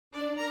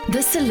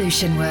The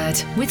Solution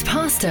Word with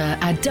Pastor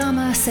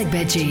Adama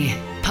Segbeji.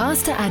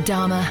 Pastor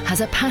Adama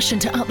has a passion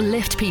to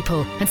uplift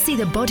people and see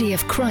the body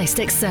of Christ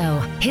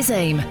excel. His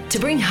aim, to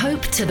bring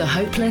hope to the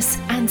hopeless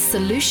and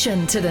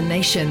solution to the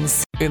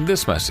nations. In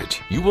this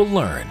message, you will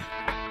learn.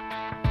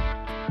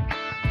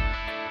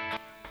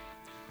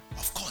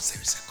 Of course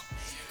there is a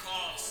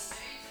cause.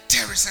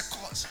 There is a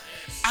cause.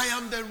 I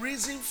am the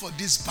reason for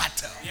this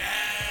battle.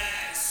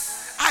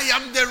 I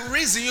am the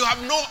reason. You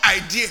have no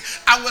idea.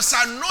 I was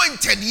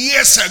anointed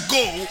years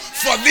ago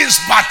for this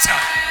battle.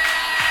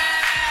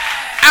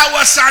 I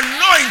was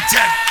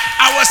anointed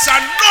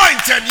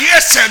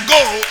years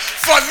ago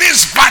for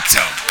this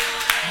battle.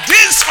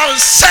 This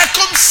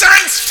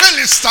uncircumcised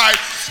Philistine,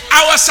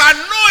 I was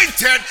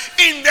anointed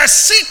in the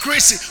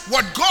secrecy.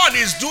 What God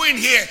is doing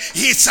here,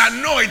 He's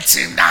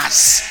anointing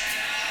us.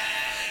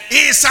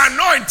 He's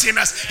anointing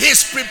us.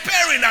 He's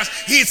preparing us.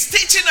 He's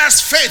teaching us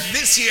faith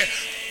this year,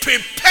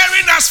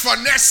 preparing us for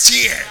next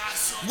year.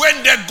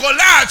 When the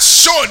Goliath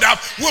showed up,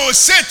 we will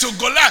say to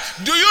Goliath,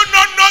 do you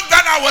not know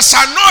that I was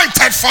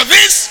anointed for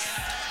this?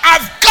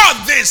 I've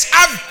got this.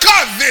 I've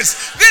got this.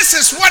 This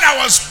is what I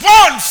was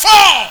born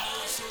for.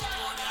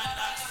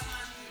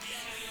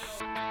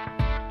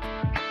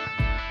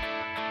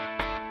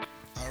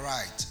 All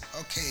right.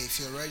 Okay, if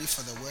you're ready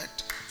for the word.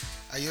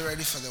 Are you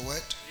ready for the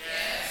word?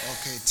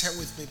 Yes. Okay, turn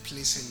with me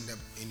please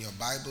in your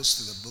Bibles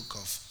to the book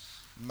of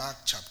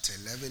Mark chapter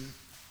 11.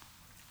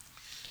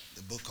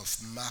 The book of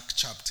Mark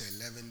chapter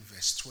 11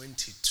 verse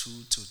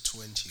 22 to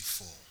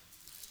 24.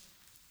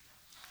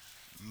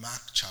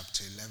 Mark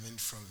chapter 11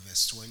 from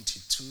verse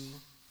 22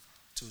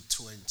 to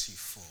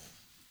 24.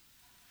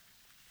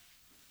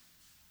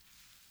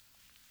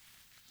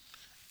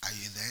 Are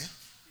you there?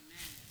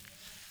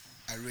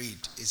 Amen. I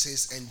read. It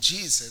says, and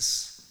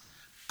Jesus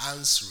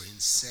answering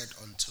said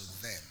unto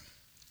them,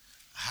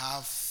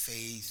 have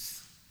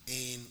faith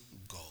in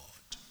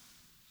God.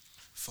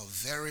 For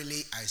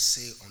verily I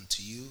say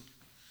unto you,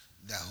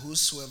 that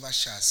whosoever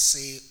shall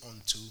say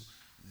unto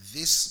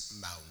this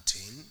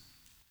mountain,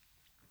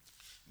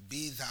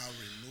 be thou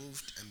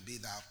removed and be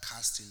thou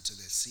cast into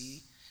the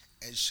sea,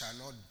 and shall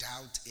not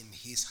doubt in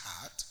his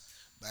heart,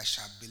 but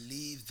shall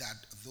believe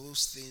that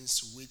those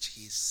things which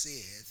he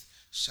saith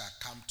shall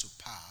come to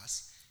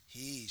pass,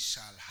 he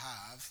shall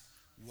have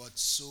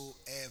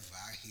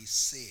whatsoever he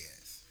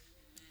saith.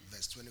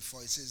 Verse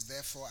 24, it says,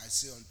 therefore I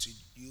say unto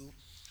you,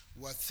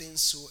 what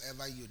things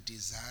soever you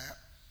desire,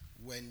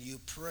 when you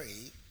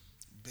pray,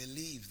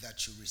 believe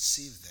that you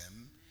receive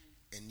them,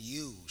 and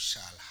you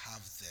shall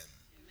have them.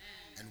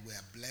 Amen. And we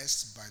are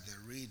blessed by the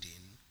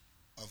reading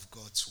of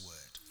God's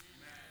word.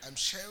 Amen. I'm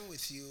sharing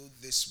with you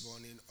this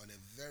morning on a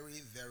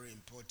very, very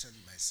important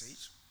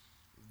message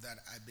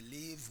that I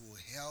believe will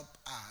help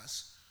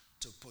us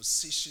to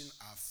position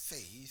our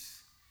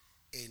faith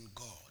in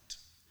God.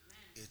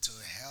 Amen. It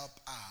will help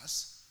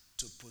us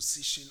to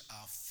position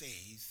our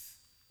faith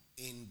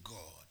in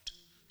God.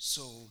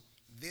 So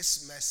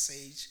this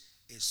message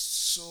is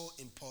so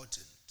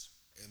important.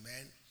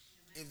 Amen.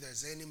 If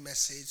there's any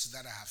message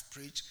that I have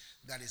preached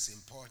that is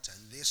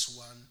important, this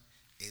one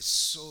is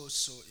so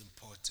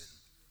important.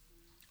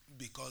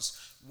 Because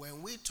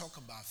when we talk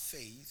about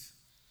faith,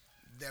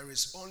 there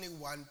is only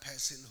one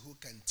person who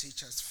can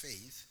teach us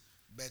faith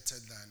better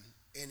than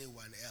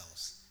anyone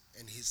else,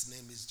 and his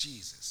name is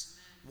Jesus.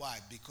 Why?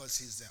 Because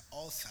he's the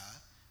author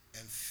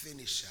and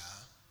finisher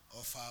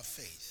of our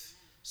faith.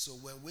 So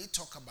when we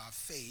talk about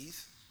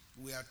faith,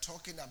 we are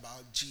talking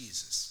about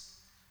Jesus.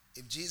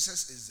 If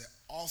Jesus is the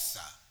author,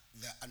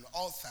 an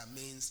author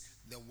means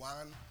the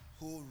one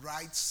who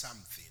writes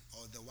something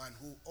or the one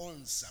who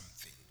owns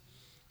something.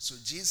 So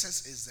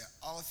Jesus is the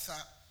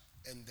author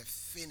and the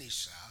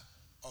finisher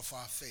of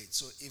our faith.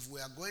 So if we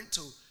are going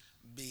to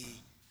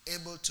be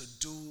able to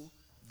do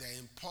the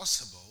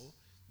impossible,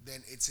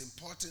 then it's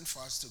important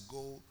for us to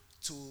go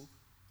to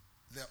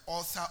the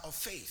author of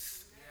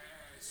faith.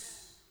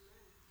 Yes.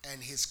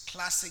 And his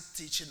classic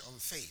teaching on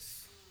faith.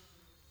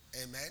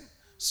 Amen.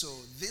 So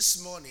this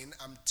morning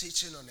I'm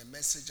teaching on a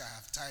message I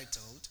have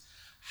titled,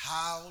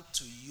 How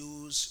to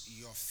Use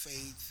Your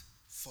Faith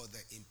for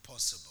the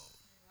Impossible.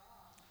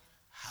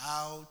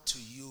 How to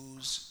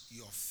use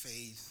your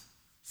faith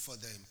for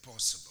the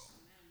impossible.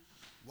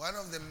 One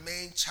of the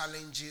main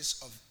challenges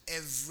of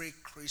every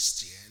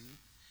Christian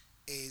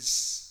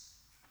is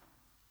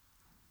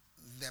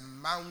the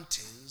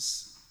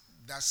mountains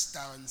that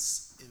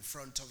stands in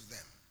front of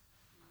them.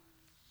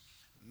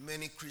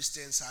 Many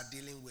Christians are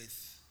dealing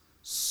with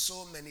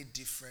so many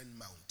different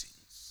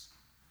mountains.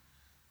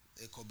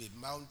 It could be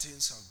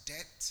mountains of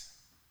debt,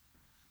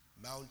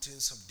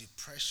 mountains of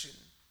depression,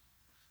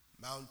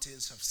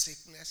 mountains of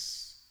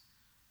sickness,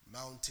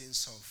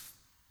 mountains of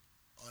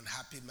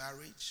unhappy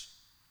marriage,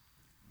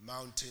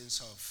 mountains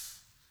of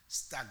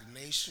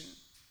stagnation,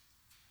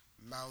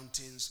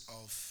 mountains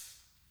of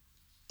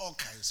all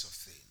kinds of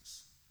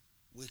things.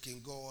 We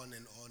can go on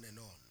and on and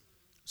on.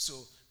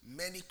 So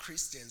many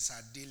Christians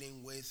are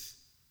dealing with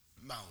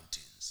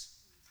mountains.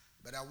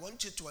 But I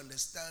want you to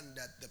understand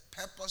that the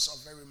purpose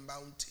of every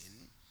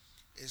mountain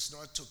is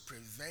not to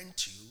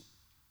prevent you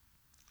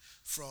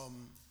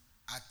from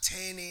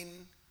attaining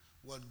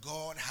what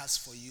God has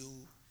for you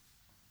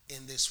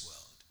in this world.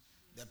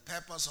 The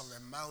purpose of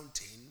a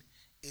mountain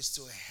is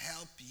to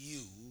help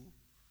you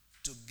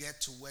to get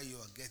to where you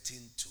are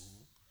getting to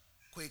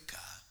quicker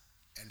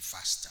and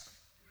faster.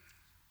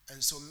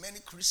 And so many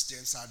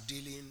Christians are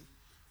dealing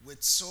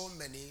with so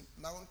many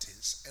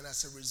mountains. And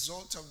as a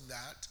result of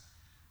that,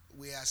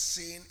 we are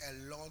seeing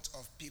a lot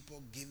of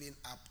people giving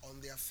up on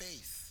their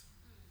faith.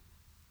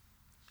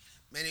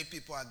 Many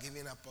people are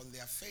giving up on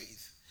their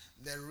faith.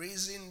 The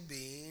reason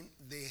being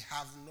they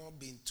have not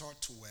been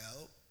taught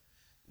well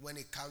when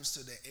it comes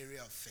to the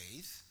area of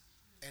faith,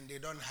 and they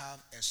don't have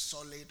a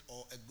solid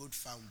or a good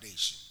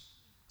foundation.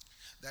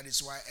 That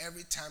is why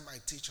every time I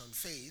teach on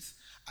faith,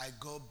 I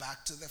go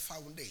back to the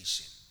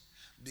foundation.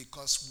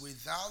 Because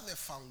without the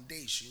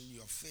foundation,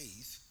 your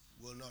faith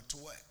will not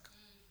work.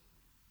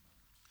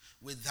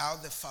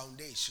 Without the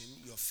foundation,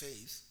 your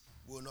faith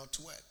will not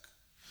work.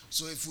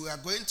 So if we are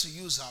going to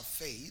use our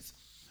faith,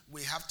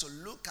 we have to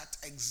look at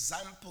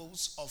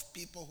examples of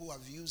people who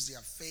have used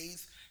their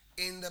faith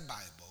in the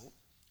Bible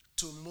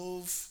to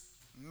move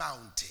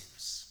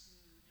mountains.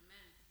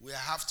 We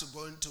have to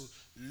go into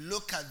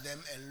look at them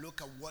and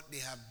look at what they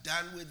have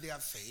done with their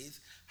faith,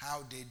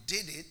 how they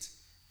did it,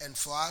 and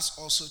for us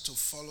also to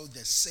follow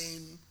the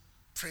same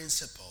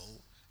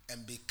principle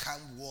and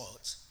become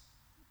what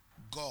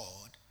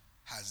God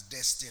has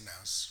destined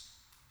us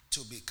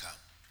to become.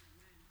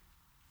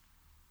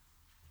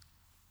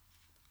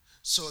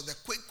 So the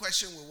quick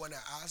question we want to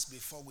ask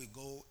before we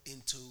go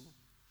into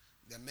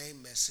the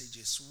main message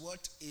is,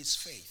 what is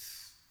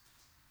faith?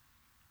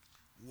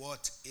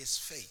 What is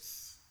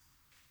faith?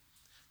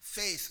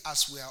 Faith,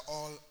 as we are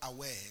all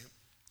aware,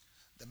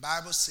 the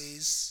Bible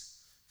says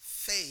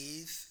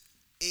faith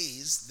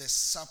is the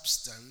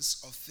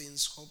substance of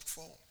things hoped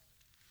for.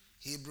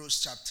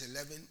 Hebrews chapter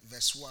 11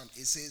 verse 1,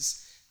 it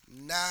says,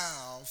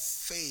 now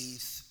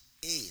faith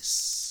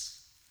is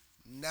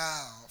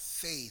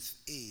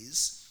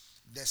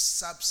the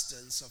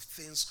substance of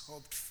things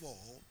hoped for,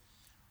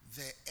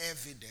 the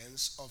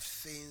evidence of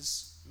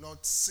things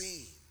not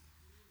seen.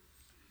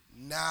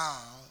 Now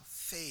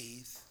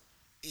faith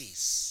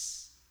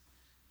is.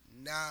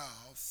 Now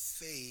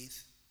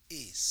faith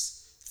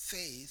is.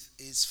 Faith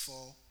is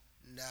for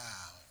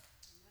now.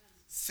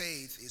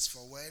 Faith is for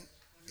when?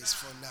 It's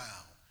for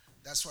now.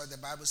 That's why the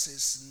Bible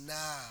says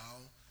now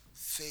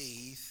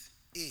faith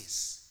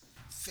is.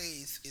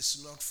 Faith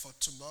is not for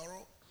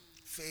tomorrow.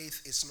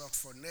 Faith is not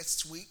for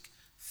next week.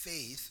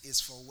 Faith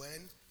is for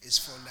when? It's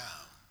for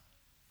now.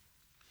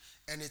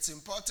 And it's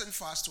important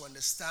for us to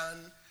understand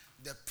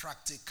the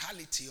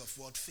practicality of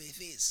what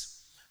faith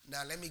is.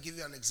 Now let me give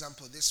you an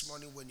example. This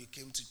morning when you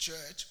came to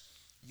church,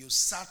 you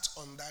sat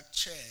on that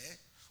chair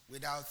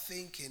without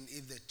thinking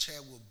if the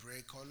chair will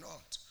break or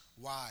not.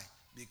 Why?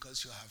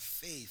 Because you have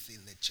faith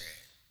in the chair.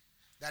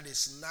 That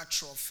is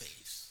natural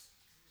faith.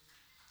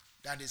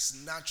 That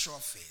is natural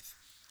faith.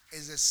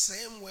 It's the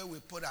same way we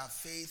put our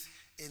faith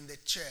in the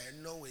chair,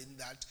 knowing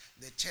that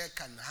the chair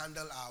can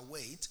handle our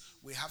weight.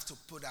 We have to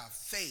put our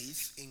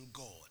faith in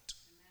God.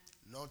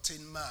 Amen. Not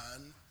in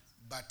man,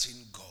 but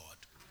in God.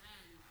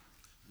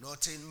 Amen.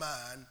 Not in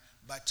man,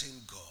 but in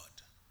God.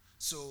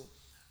 So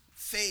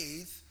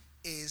faith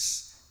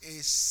is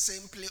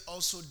simply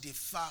also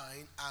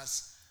defined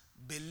as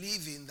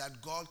believing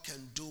that God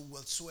can do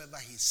whatsoever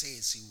he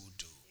says he will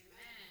do.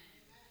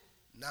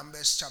 Amen.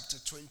 Numbers chapter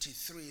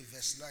 23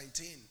 verse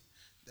 19.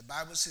 The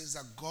Bible says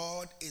that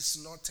God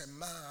is not a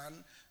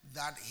man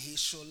that he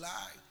should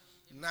lie.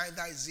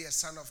 Neither is he a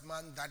son of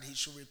man that he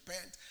should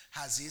repent.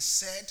 Has he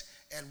said,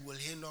 and will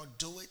he not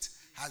do it?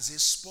 Has he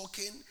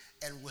spoken,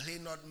 and will he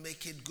not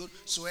make it good?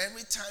 So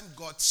every time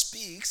God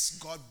speaks,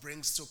 God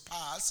brings to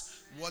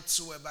pass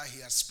whatsoever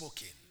he has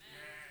spoken.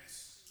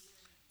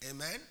 Yes.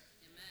 Amen?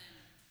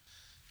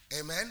 Amen?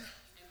 Amen? Amen.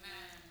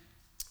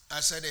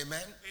 I said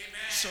amen?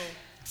 Amen. So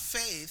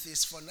faith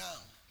is for now.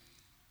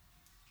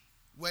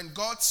 When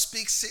God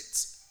speaks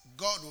it,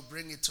 God will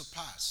bring it to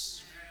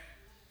pass.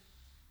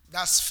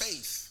 That's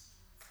faith.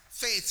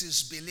 Faith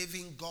is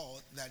believing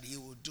God that he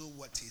will do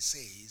what he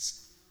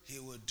says he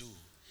will do.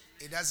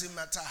 It doesn't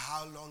matter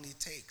how long it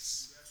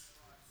takes.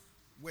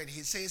 When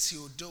he says he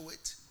will do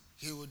it,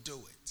 he will do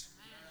it.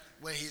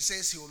 When he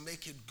says he will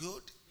make it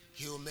good,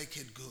 he will make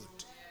it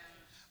good.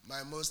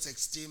 My most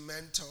esteemed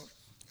mentor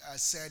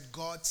said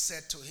God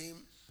said to him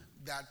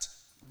that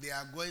they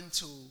are going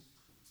to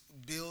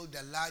build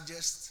the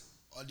largest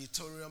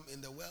auditorium in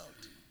the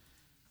world.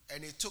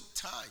 And it took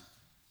time.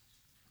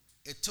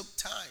 It took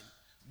time.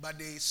 But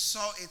they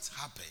saw it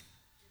happen.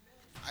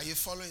 Are you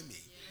following me?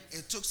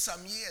 It took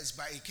some years,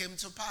 but it came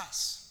to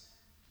pass.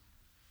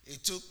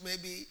 It took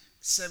maybe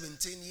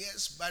 17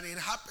 years, but it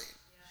happened.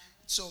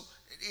 So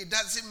it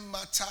doesn't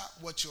matter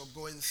what you're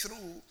going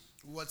through.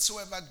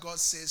 Whatsoever God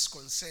says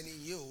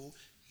concerning you,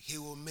 he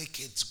will make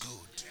it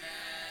good.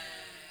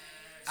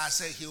 I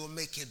say he will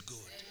make it good.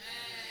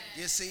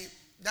 You see,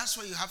 that's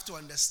why you have to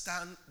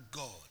understand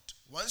God.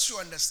 Once you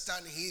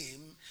understand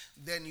him,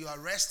 then you are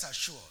rest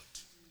assured.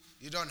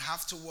 You don't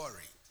have to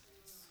worry.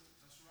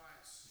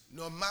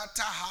 No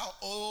matter how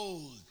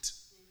old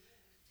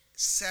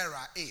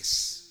Sarah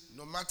is,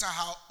 no matter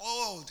how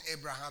old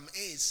Abraham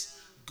is,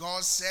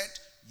 God said,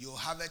 you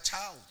have a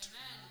child.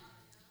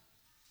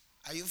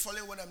 Are you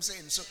following what I'm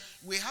saying? So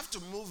we have to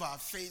move our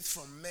faith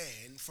from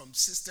men, from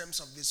systems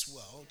of this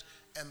world,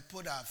 and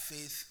put our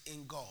faith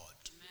in God.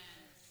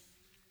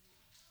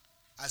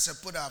 I said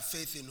put our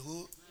faith in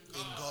who?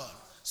 In God.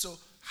 So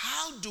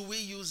how do we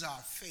use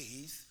our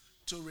faith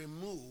to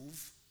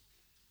remove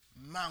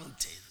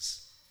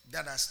mountains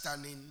that are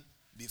standing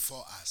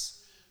before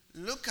us?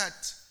 Look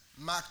at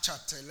Mark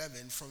chapter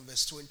 11 from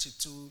verse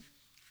 22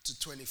 to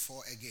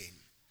 24 again.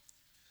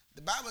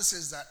 The Bible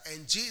says that,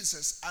 and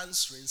Jesus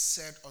answering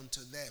said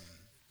unto them,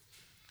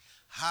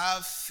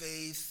 have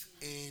faith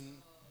in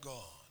God.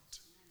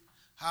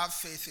 Have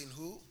faith in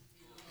who?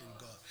 In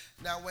God.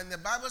 Now, when the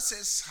Bible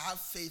says have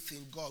faith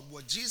in God,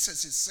 what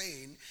Jesus is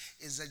saying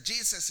is that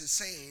Jesus is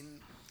saying,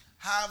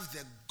 have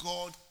the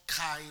God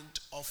kind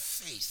of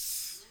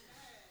faith.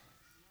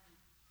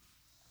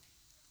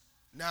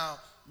 Now,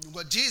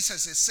 what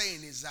Jesus is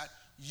saying is that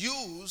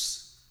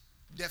use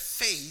the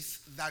faith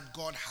that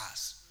God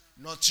has.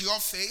 Not your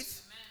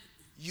faith,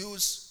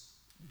 use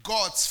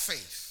God's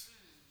faith.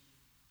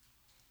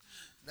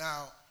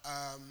 Now,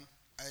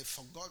 I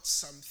forgot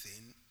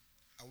something.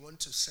 I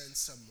want to send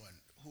someone.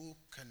 Who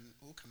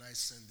can I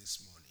send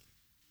this morning?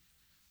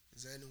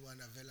 Is there anyone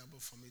available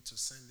for me to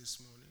send this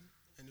morning?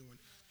 Anyone?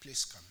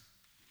 Please come.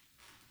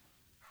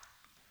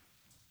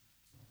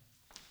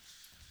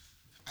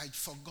 I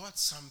forgot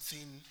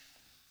something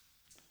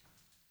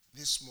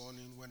this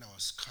morning when I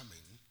was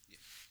coming.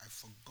 I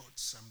forgot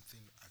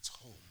something at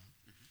home.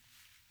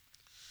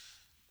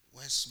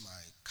 Where's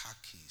my car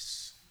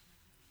keys?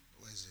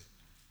 Where is it?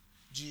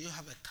 Do you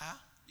have a car?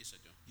 Yes, I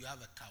do. You have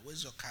a car.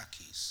 Where's your car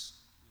keys?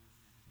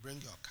 Bring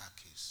your car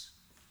keys.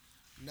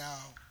 Now,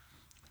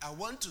 I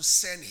want to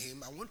send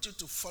him. I want you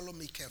to follow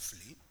me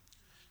carefully.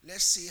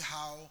 Let's see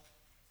how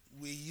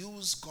we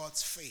use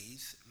God's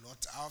faith,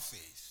 not our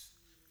faith.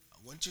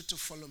 I want you to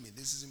follow me.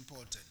 This is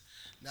important.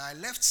 Now, I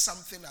left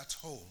something at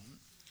home.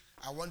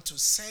 I want to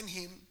send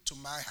him to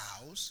my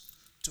house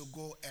to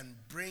go and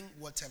bring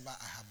whatever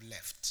I have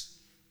left.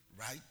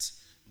 Right?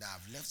 Now,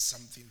 I've left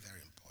something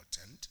very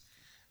important.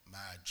 My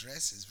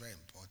address is very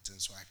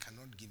important, so I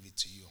cannot give it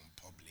to you on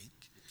public.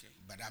 Okay.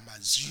 But I'm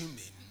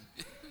assuming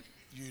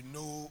you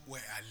know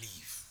where I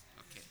live.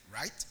 Okay.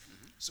 Right?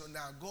 Mm-hmm. So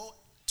now go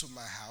to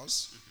my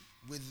house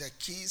with the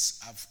keys.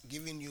 I've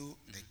given you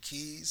the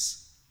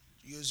keys.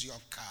 Use your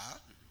car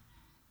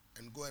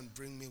and go and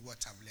bring me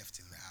what I've left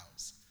in the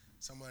house.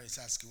 Someone is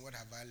asking, what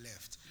have I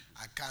left?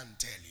 I can't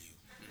tell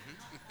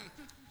you.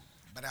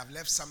 But I've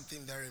left something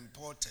very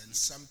important.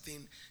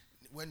 Something,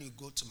 when you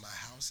go to my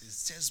house,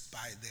 it's just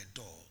by the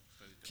door.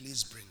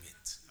 Please bring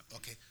it.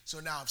 Okay?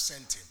 So now I've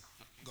sent him.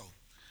 Go.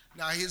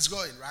 Now he's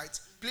going, right?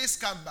 Please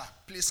come back.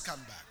 Please come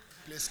back.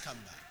 Please come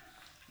back.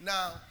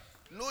 Now,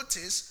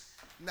 notice,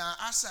 now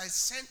as I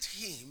sent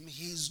him,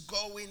 he's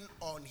going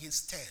on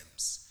his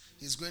terms.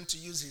 He's going to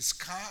use his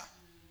car.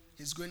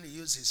 He's going to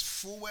use his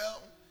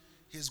fuel.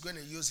 He's going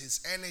to use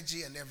his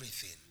energy and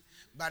everything.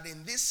 But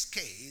in this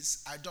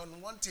case, I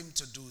don't want him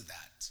to do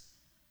that.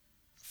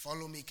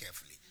 Follow me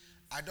carefully.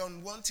 I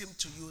don't want him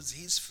to use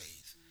his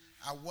faith.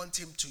 I want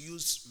him to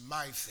use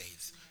my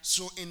faith.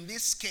 So in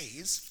this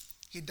case,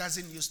 he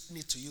doesn't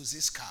need to use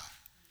his car.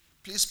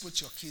 Please put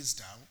your keys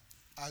down.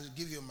 I'll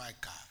give you my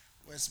car.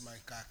 Where's my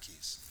car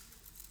keys?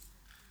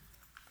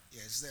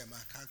 Yes, there. My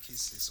car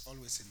keys is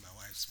always in my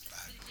wife's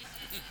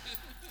bag.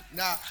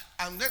 Now,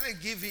 I'm going to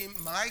give him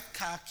my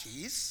car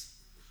keys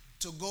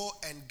to go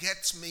and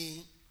get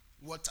me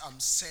what I'm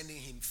sending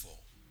him for.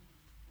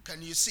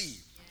 Can you see? Yes.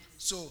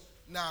 So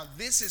now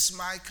this is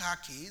my car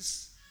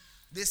keys.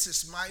 This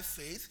is my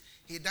faith.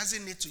 He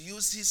doesn't need to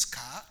use his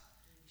car.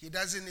 He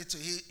doesn't need to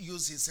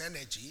use his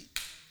energy.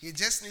 He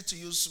just needs to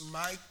use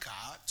my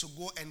car to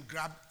go and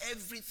grab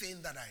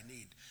everything that I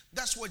need.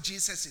 That's what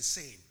Jesus is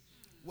saying.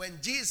 When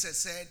Jesus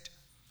said,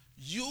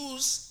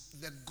 use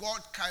the God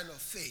kind of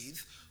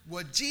faith,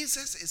 what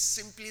Jesus is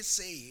simply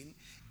saying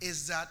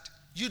is that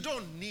you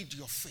don't need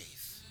your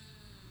faith.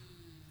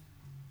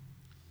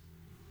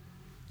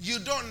 You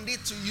don't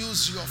need to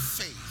use your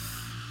faith.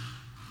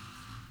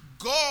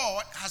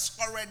 God has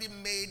already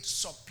made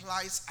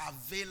supplies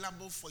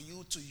available for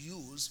you to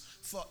use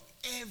for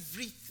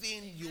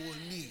everything you will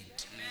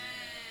need.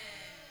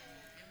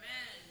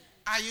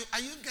 Amen. Are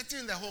you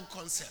getting the whole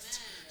concept?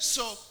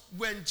 So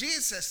when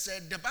Jesus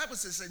said, the Bible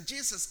says, and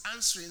Jesus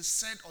answering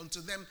said unto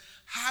them,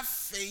 have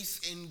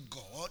faith in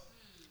God.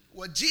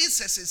 What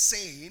Jesus is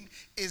saying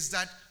is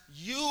that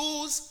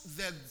use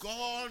the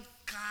God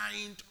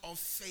kind of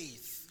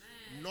faith.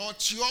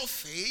 Not your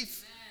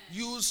faith.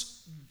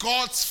 Use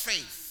God's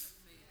faith.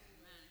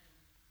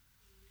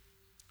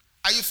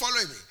 Are you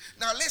following me?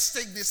 Now let's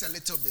take this a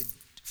little bit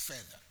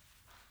further.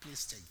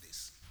 Please take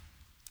this.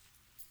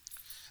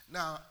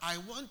 Now I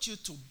want you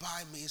to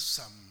buy me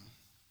some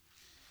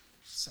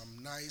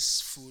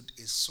nice food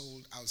is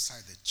sold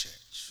outside the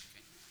church.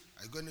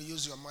 Are you going to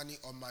use your money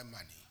or my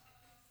money?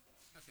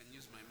 I can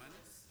use my money.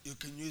 you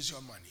can use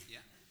your money. Yeah.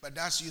 But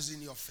that's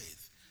using your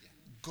faith. Yeah.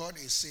 God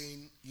is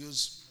saying,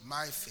 use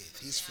my faith,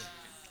 his faith.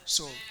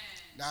 So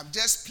now I'm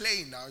just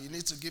playing now. You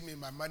need to give me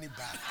my money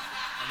back.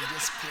 I'm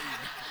just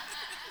playing.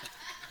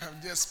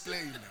 I'm just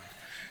playing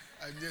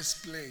now. I'm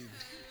just playing.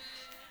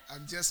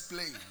 I'm just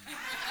playing.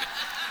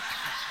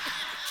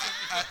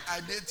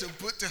 I need to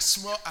put a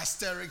small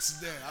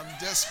asterisk there. I'm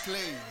just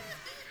playing.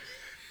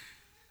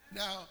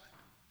 Now,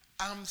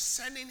 I'm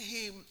sending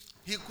him,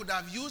 he could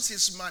have used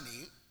his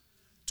money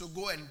to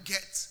go and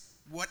get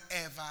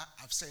whatever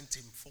I've sent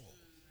him for.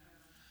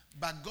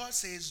 But God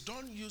says,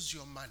 don't use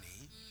your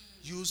money,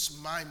 use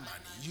my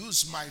money,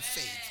 use my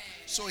faith.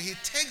 So he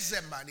takes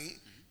the money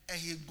and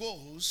he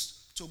goes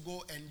to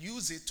go and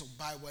use it to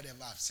buy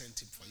whatever I've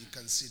sent him for. You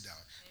can sit down.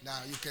 Now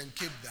you can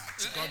keep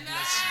that. God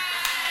bless you.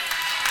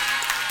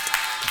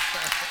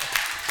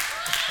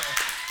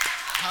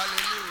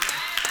 Hallelujah.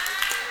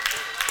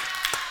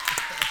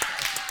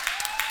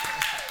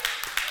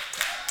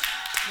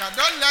 Now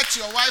don't let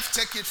your wife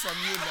take it from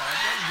you now.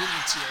 Don't give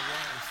it to your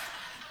wife.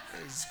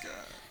 Praise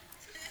God.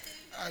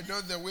 I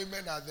know the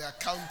women are the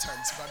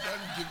accountants, but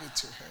don't give it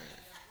to her.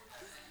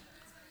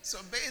 So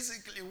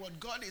basically what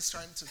God is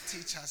trying to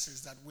teach us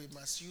is that we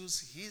must use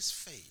his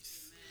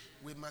faith.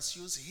 We must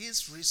use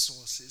his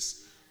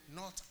resources,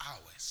 not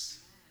ours.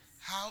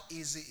 How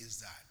easy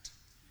is that?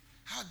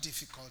 How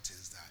difficult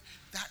is that?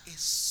 That is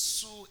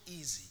so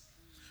easy.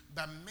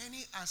 But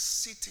many are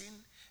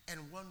sitting and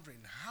wondering,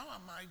 how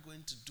am I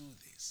going to do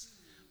this?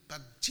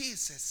 But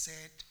Jesus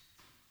said,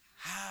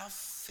 have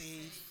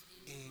faith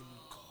in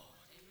God.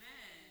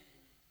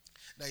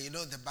 Amen. Now, you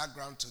know the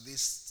background to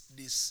this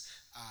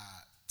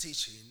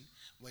teaching,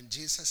 when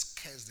Jesus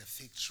cursed the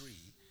fig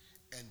tree,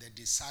 and the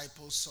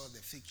disciples saw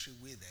the fig tree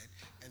withered,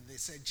 and they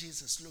said,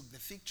 Jesus, look, the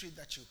fig tree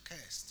that you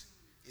cursed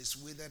is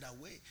withered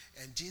away.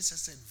 And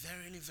Jesus said,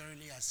 verily,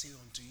 verily, I say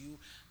unto you,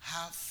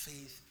 have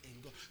faith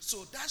in God.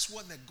 So that's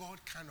what the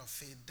God kind of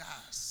faith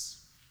does.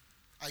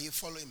 Are you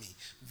following me?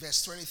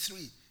 Verse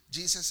 23,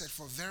 Jesus said,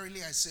 for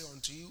verily I say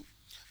unto you,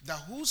 that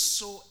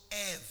whosoever,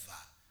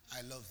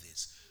 I love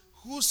this,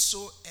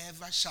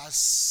 whosoever shall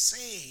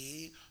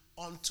say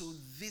unto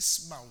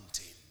this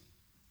mountain.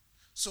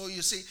 So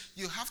you see,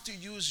 you have to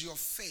use your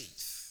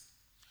faith.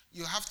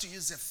 You have to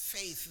use the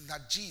faith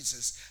that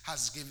Jesus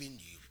has given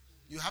you.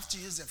 You have to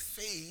use the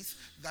faith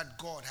that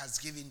God has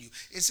given you.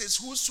 It says,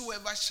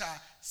 whosoever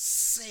shall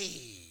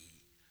say.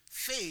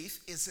 Faith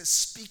is a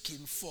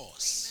speaking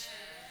force.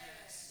 Amen.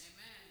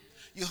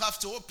 You have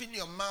to open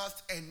your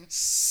mouth and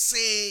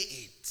say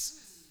it.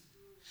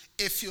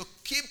 If you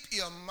keep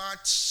your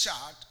mouth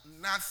shut,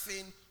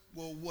 nothing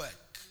will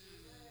work.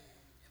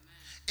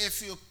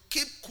 If you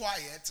keep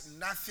quiet,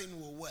 nothing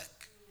will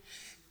work.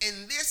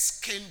 In this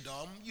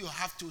kingdom, you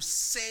have to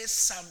say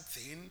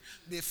something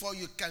before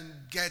you can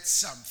get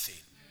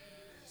something.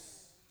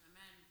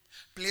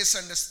 Please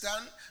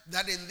understand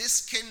that in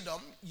this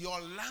kingdom,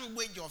 your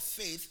language of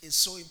faith is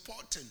so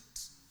important.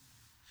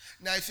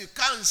 Now, if you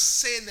can't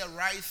say the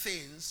right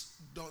things,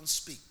 don't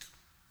speak.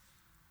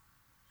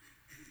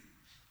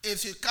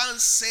 If you can't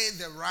say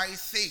the right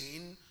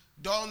thing,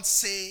 don't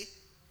say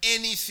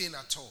anything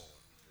at all.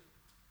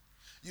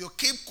 You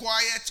keep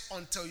quiet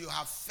until you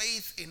have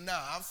faith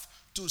enough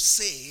to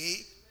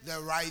say the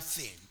right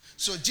thing.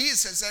 So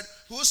Jesus said,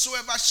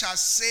 whosoever shall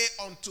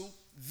say unto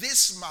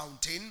this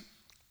mountain,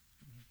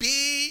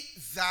 be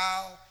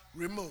thou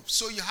removed.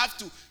 So you have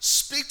to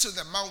speak to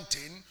the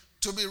mountain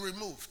to be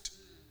removed.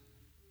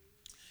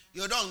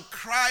 You don't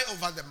cry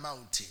over the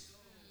mountain.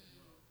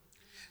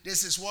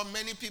 This is what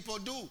many people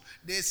do.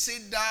 They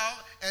sit down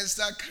and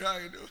start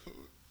crying. Oh,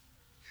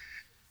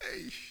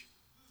 hey,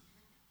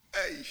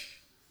 hey,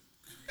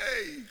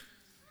 hey.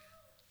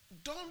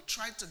 Don't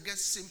try to get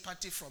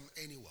sympathy from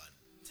anyone.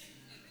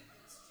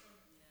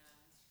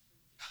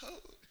 Oh,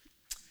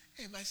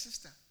 hey, my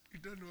sister, you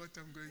don't know what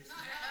I'm going through.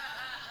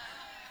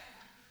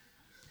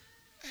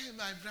 Hey,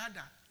 my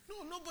brother.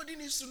 No, nobody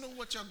needs to know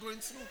what you're going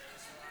through.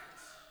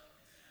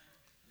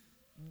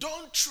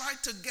 Don't try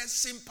to get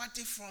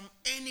sympathy from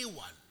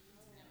anyone.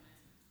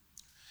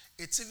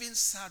 It's even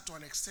sad to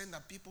an extent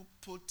that people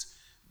put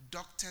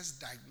doctors'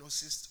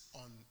 diagnosis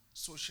on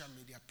social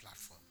media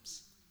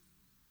platforms.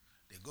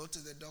 They go to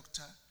the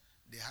doctor,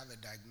 they have a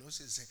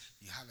diagnosis, say,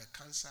 you have a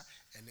cancer,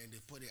 and then they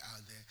put it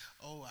out there.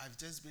 Oh, I've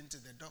just been to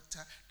the doctor.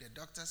 The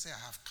doctor said,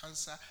 I have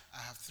cancer.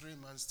 I have 3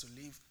 months to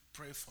live.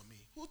 Pray for me.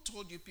 Who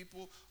told you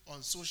people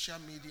on social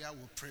media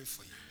will pray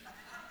for you?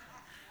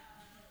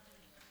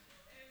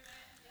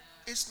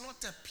 It's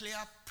not a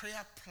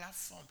prayer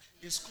platform.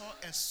 It's called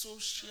a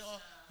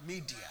social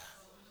media.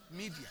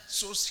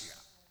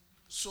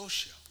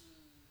 Social.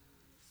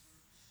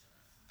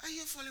 Are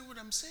you following what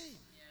I'm saying?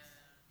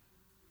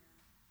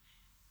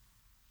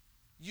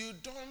 You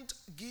don't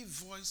give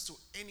voice to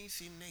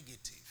anything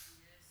negative.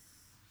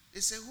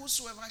 It says,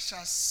 whosoever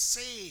shall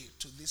say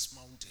to this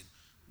mountain,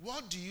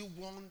 what do you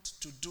want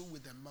to do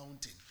with the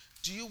mountain?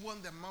 Do you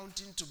want the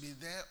mountain to be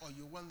there, or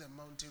you want the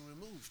mountain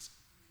removed?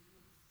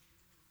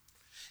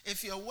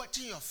 If you're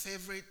watching your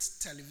favorite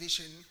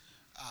television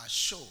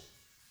show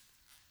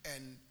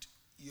and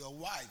your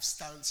wife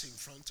stands in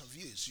front of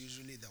you. It's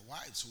usually the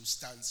wives who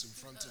stands in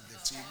front of the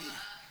TV.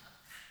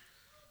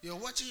 You're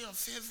watching your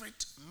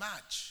favorite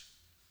match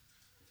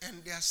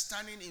and they're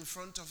standing in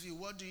front of you.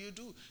 What do?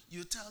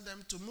 You tell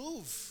them to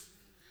move.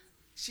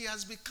 She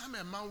has become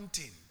a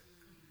mountain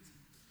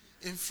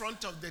in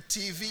front of the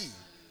TV.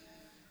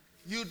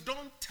 You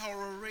don't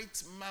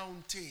tolerate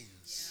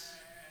mountains.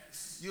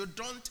 You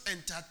don't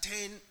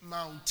entertain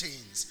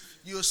mountains.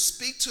 You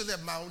speak to the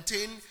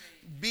mountain,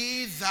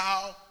 be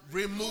thou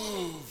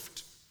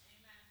removed.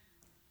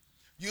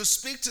 You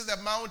speak to the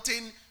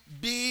mountain,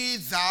 be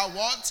thou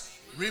what?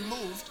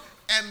 Removed,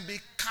 and be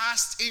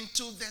cast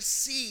into the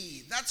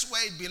sea. That's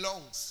where it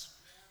belongs.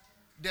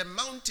 The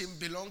mountain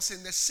belongs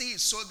in the sea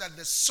so that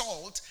the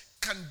salt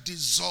can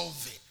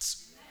dissolve it.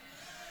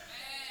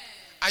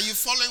 Are you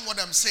following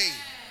what I'm saying?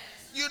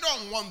 You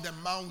don't want the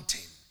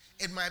mountain.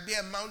 It might be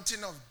a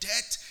mountain of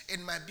debt. It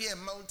might be a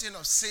mountain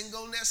of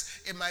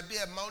singleness. It might be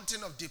a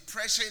mountain of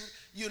depression.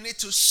 You need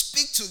to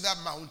speak to that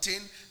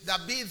mountain,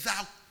 that be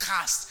thou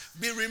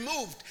cast, be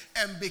removed,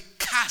 and be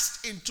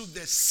cast into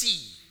the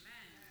sea.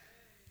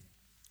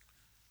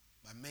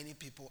 But many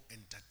people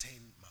entertain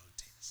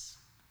mountains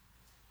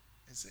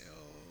and say,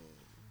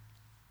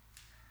 oh,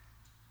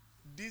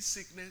 this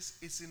sickness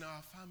is in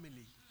our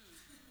family.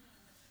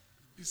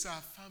 It's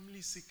our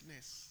family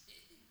sickness.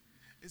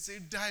 It's a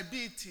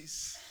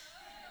diabetes.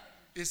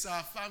 It's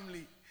our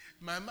family.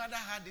 My mother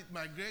had it.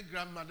 My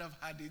great-grandmother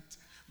had it.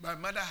 My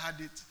mother had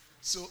it.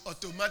 So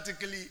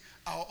automatically,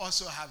 I'll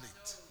also have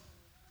it.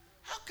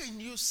 How can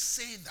you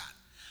say that?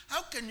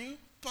 How can you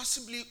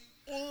possibly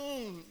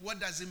own what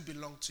doesn't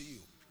belong to you?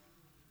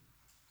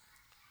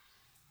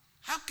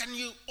 How can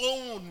you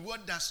own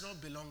what does not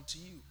belong to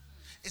you?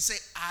 It say,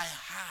 I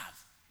have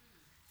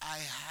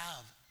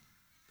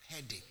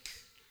headache.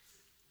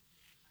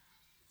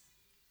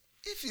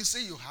 If you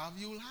say you have,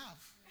 you will have.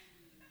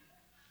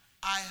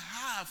 I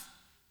have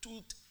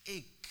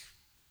toothache.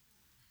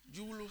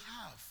 You will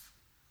have.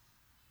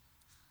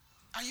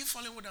 Are you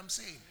following what I'm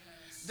saying?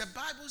 Yes. The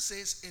Bible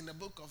says in the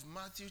book of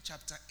Matthew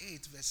chapter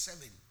 8 verse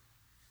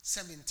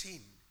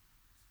 17,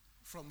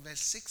 from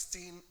verse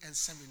 16 and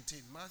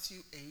 17.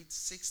 Matthew 8,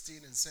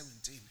 16 and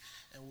 17.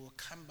 And we'll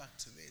come back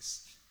to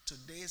this.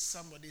 Today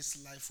somebody's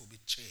life will be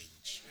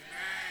changed.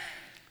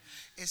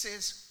 Amen. It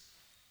says,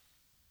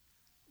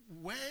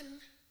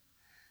 when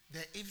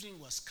the evening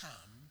was come,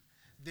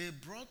 they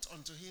brought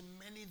unto him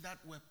many that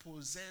were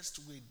possessed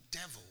with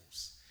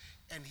devils,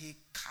 and he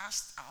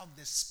cast out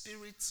the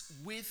spirits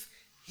with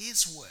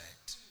his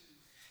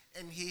word,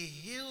 and he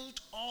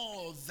healed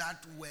all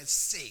that were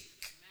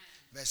sick.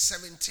 Verse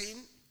 17,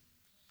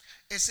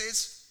 it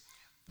says,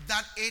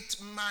 that it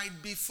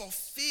might be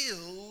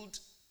fulfilled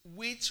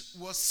which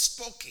was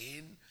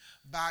spoken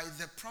by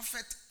the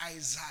prophet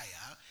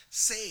Isaiah,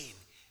 saying,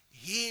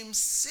 he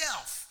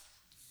himself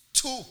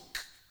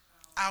took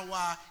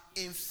our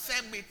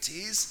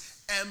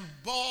infirmities and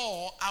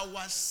bore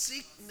our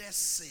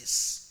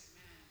sicknesses.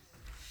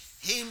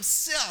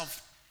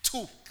 Himself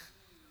took.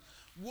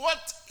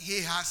 What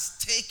he has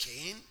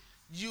taken,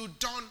 you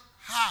don't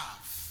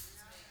have.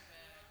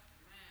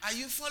 Are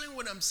you following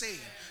what I'm saying?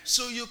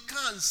 So you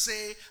can't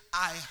say,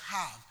 I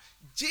have.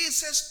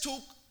 Jesus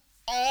took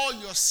all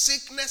your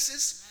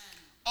sicknesses,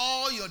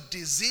 all your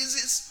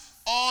diseases,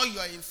 all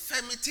your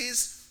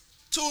infirmities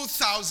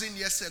 2,000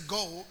 years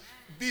ago,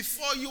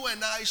 before you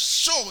and I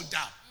showed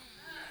up.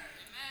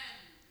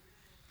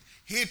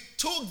 He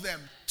took them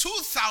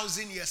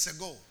 2,000 years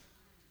ago.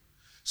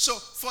 So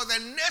for the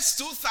next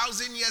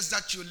 2,000 years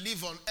that you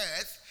live on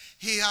earth,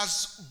 he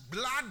has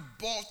blood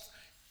bought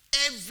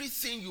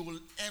everything you will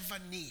ever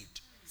need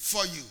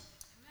for you.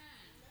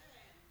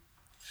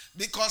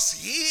 Because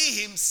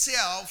he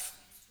himself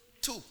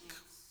took.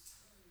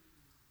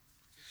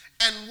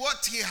 And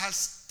what he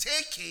has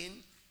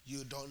taken,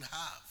 you don't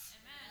have.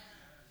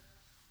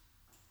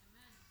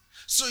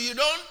 So you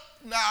don't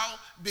now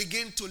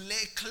begin to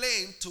lay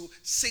claim to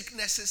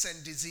sicknesses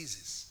and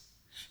diseases.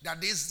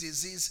 That this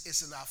disease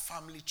is in our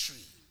family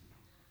tree.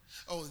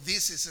 Oh,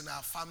 this is in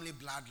our family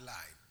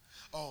bloodline.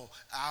 Oh,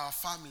 our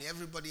family,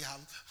 everybody have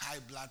high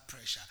blood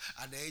pressure.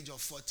 At the age of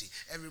 40,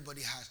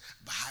 everybody has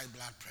high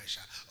blood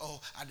pressure.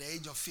 Oh, at the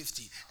age of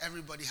 50,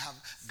 everybody have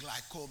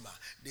glaucoma.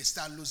 They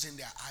start losing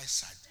their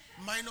eyesight.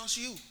 Minus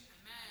you.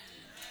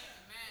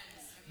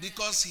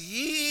 Because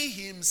he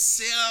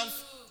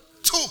himself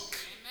took.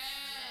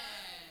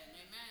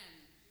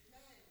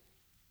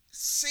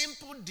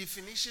 Simple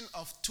definition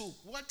of took.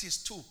 What is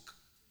took?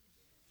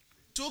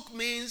 Took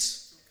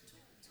means.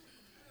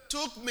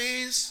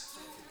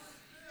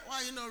 Why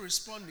are you not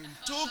responding?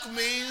 Took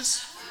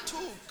means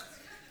took.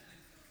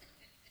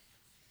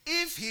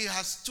 If he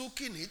has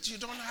taken it, you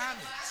don't have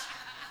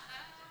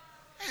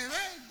it.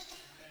 Amen.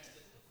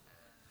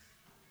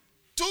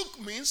 Took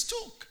means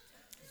took.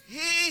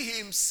 He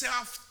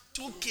himself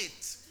took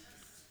it.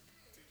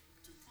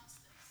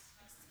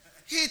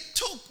 He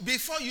took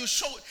before you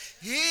showed.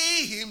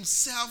 He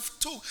himself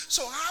took.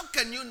 So how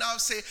can you now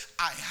say,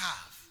 I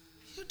have?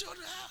 You don't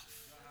have.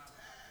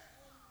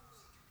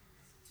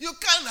 You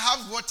can't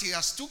have what he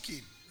has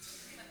taken.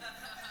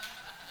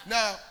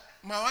 Now,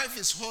 my wife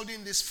is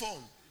holding this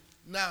phone.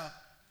 Now,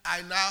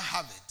 I now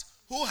have it.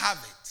 Who have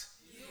it?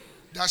 You.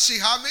 Does she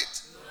have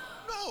it?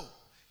 No.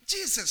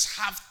 Jesus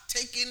have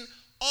taken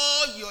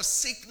all your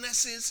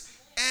sicknesses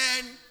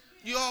and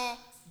your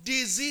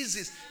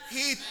diseases.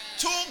 He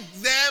took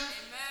them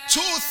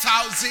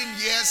 2,000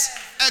 years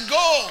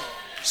ago.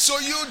 So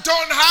you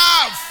don't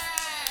have.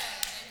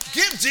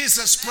 Give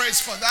Jesus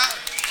praise for that.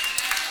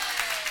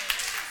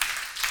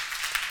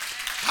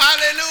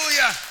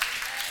 Hallelujah.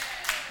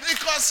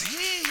 Because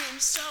he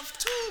himself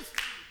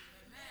took.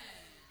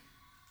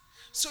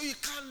 So you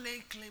can't lay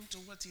claim to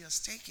what he has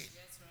taken.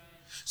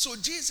 So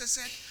Jesus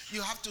said,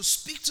 you have to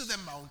speak to the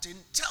mountain,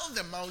 tell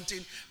the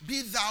mountain,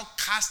 be thou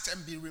cast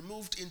and be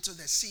removed into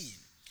the sea.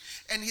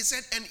 And he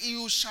said, and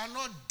you shall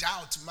not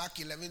doubt, Mark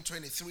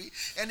 11:23,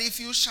 and if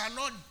you shall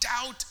not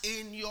doubt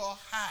in your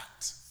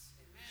heart,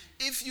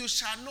 if you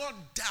shall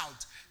not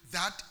doubt,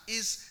 that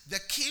is the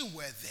key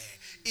word there.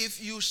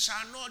 If you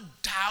shall not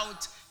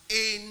doubt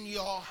in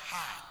your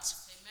heart.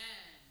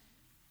 Amen.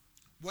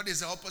 What is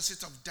the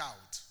opposite of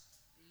doubt?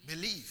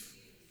 Belief.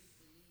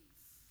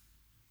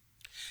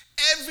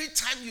 Every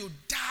time you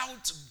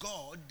doubt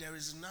God, there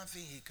is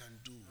nothing he can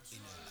do in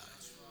your life.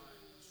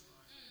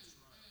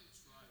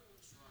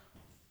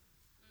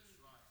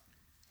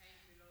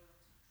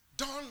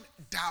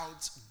 Don't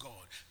doubt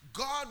God.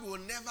 God will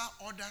never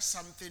order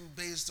something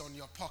based on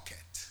your pocket.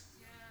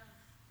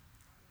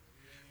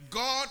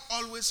 God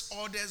always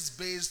orders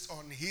based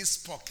on his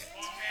pocket.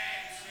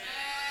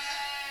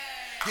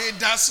 He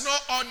does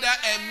not order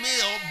a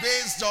meal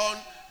based on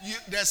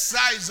the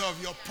size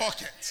of your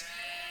pocket.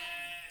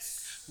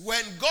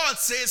 When God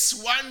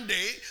says one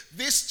day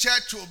this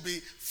church will be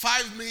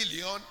 5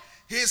 million,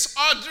 he's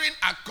ordering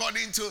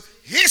according to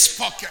his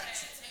pocket,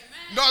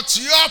 not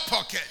your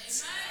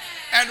pocket.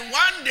 And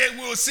one day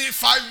we'll see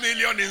 5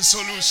 million in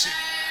Solution.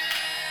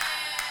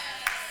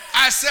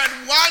 I said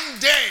one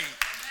day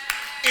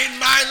in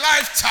my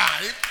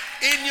lifetime,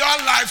 in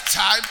your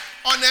lifetime,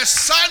 on a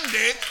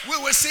Sunday, we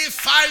will see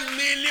 5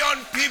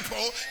 million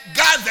people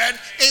gathered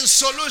in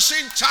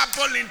Solution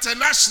Chapel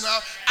International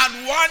at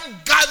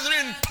one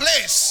gathering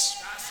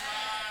place.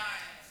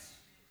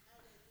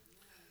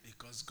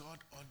 Because God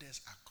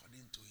orders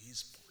according to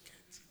his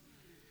pocket,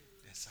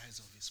 the size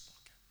of his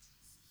pocket.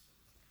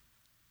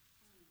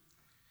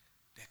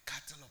 The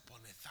cattle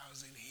upon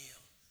 1,000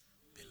 hills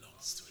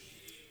belongs to him.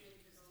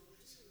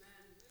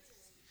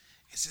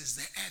 It says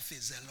the earth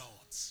is the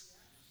Lord's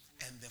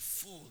and the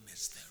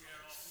fullness thereof.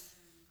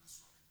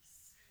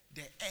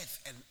 The earth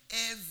and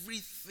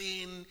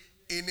everything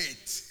in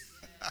it.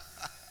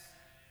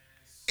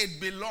 It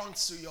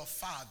belongs to your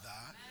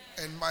Father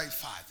and my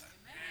Father.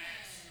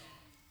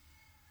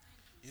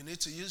 You need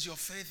to use your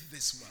faith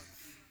this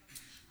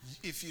month.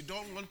 If you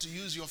don't want to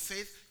use your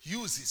faith,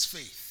 use his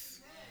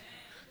faith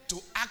to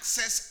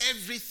access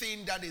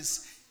everything that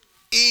is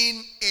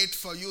in it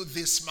for you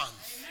this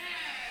month.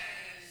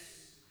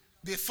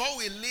 Before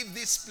we leave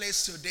this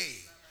place today,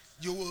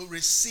 you will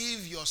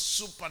receive your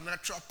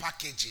supernatural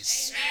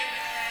packages.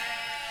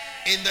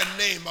 Amen. In the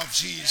name of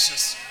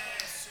Jesus.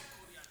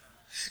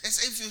 As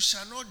if you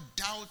shall not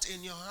doubt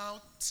in your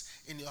heart,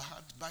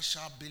 but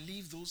shall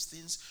believe those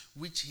things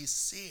which he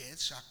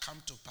saith shall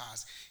come to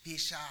pass. He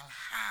shall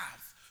have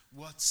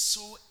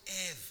whatsoever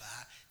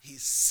he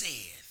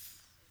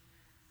saith.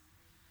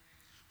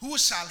 Who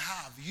shall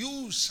have?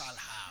 You shall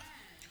have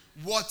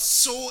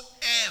whatsoever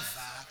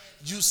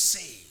you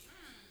say.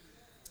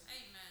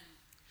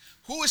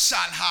 Who shall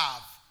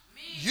have?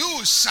 Me.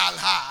 You shall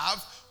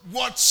have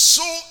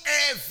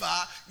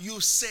whatsoever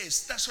you say.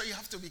 That's why you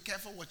have to be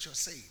careful what you're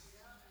saying.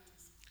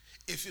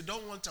 If you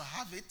don't want to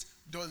have it,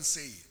 don't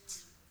say it.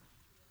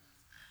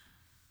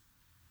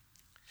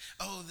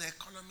 Oh, the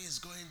economy is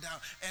going down.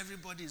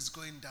 Everybody is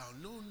going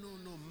down. No,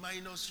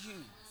 minus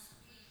you.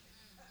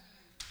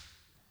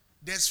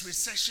 There's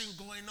recession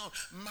going on.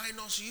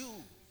 Minus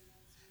you.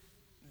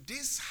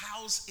 This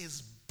house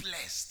is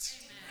blessed.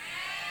 Amen.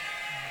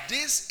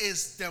 This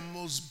is the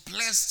most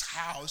blessed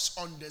house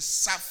on the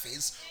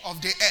surface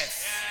of the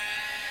earth.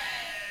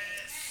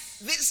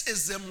 This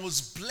is the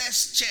most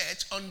blessed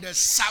church on the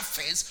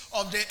surface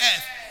of the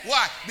earth.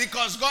 Why?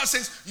 Because God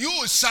says, you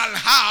shall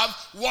have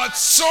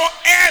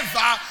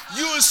whatsoever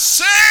you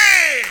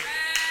say.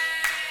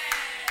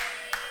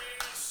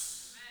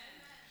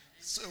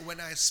 So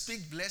when I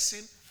speak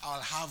blessing,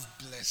 I'll have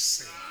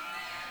blessing.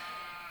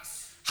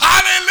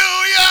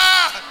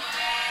 Hallelujah!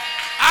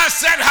 I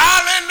said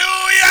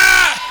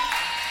hallelujah!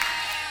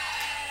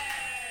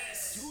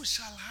 You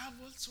shall have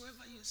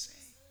whatsoever you say.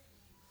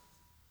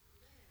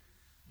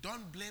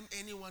 Don't blame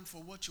anyone for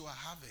what you are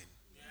having.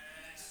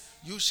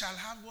 You shall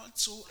have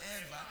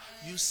whatsoever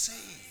you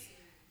say.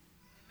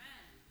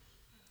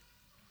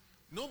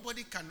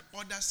 Nobody can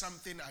order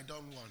something I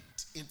don't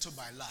want into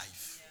my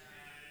life.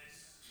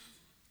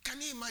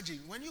 Can you imagine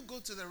when you go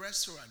to the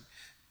restaurant,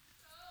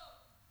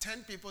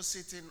 10 people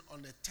sitting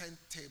on the 10th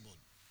table,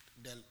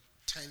 the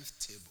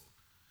 10th table.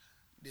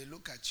 They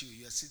look at you,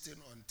 you're sitting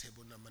on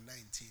table number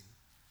 19.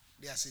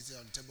 They are sitting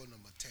on table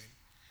number 10.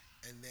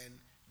 And then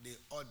they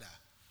order.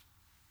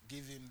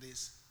 Give him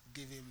this,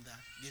 give him that,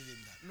 give him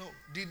that. No.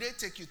 Did they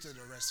take you to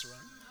the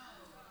restaurant?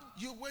 No.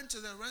 You went to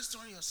the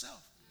restaurant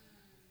yourself.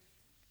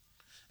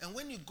 And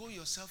when you go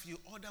yourself, you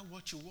order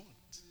what you want.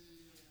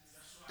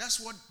 That's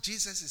what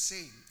Jesus is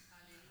saying.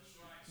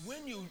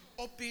 When you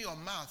open your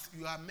mouth,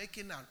 you are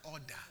making an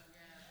order.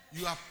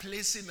 You are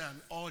placing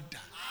an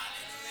order.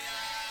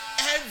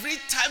 Every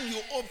time you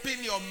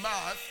open your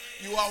mouth,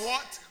 you are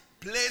what?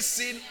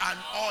 Placing an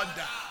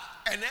order.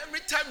 And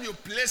every time you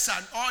place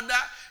an order,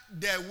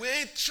 the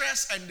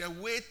waitress and the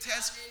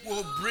waiters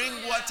will bring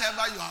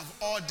whatever you have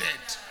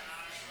ordered.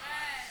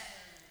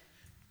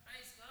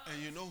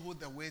 And you know who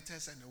the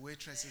waiters and the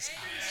waitresses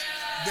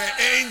are? The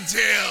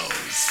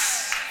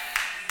angels.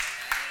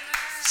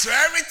 So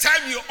every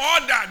time you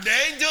order, the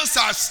angels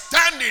are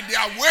standing, they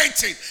are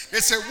waiting. They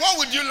say, what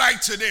would you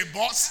like today,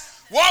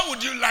 boss? What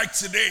would you like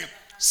today?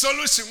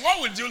 Solution,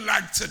 what would you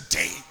like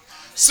today?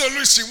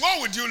 Solution,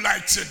 what would you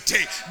like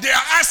today? They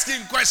are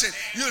asking questions.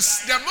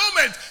 The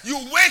moment you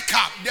wake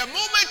up,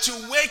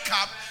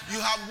 you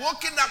have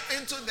woken up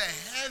into the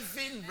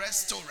heaven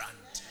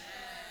restaurant.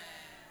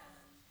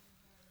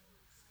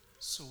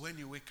 So when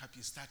you wake up,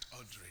 you start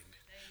ordering.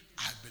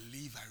 I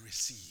believe I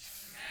receive.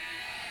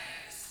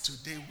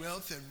 Today,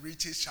 wealth and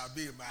riches shall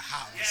be in my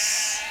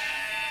house.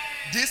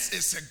 This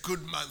is a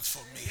good month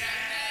for me.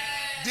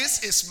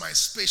 This is my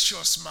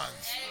spacious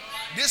month.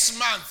 This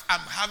month, I'm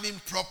having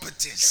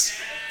properties.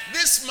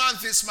 This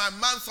month is my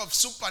month of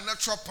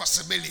supernatural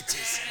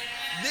possibilities.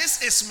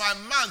 This is my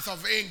month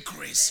of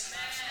increase.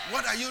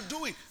 What are you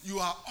doing? You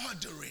are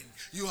ordering.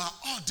 You are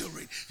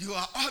ordering. You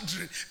are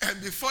ordering.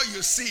 And before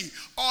you see,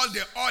 all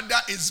the order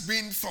is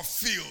being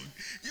fulfilled.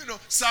 You know,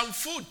 some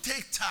food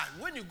take time.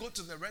 When you go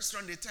to the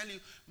restaurant, they tell you,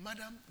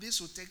 madam,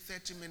 this will take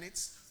 30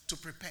 minutes to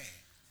prepare.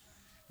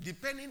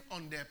 Depending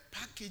on the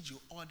package you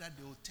order,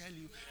 they will tell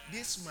you,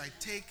 this might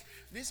take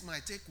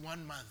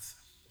 1 month.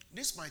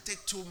 This might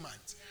take 2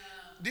 months.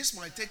 This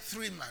might take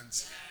 3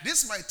 months.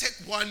 This might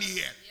take 1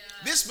 year.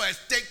 This might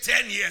take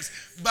 10 years.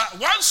 But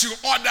once you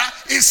order,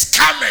 it's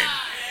coming.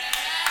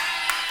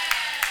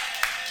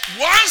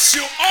 Once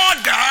you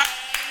order,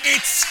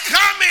 it's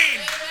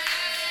coming.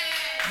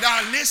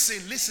 Now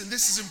listen, this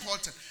is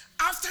important.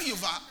 After you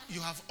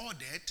have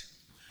ordered,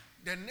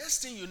 the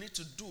next thing you need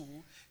to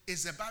do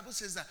is, the Bible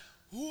says that,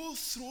 who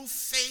through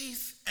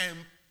faith and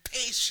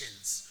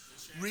patience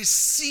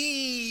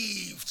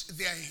received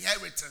their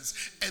inheritance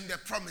and their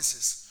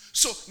promises.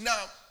 So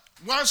now,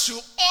 once you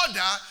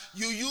order,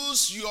 you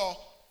use your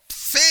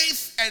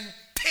faith and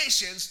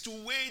patience to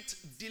wait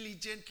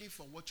diligently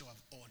for what you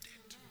have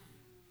ordered.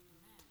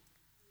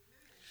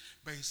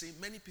 But you see,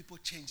 many people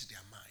change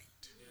their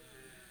mind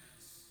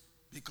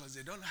because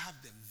they don't have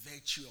the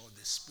virtue or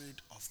the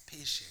spirit of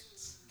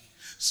patience.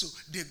 So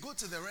they go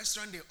to the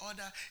restaurant, they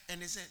order,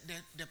 and they say,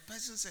 the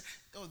person said,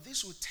 oh,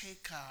 this will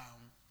take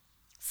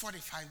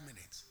 45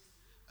 minutes.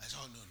 I said,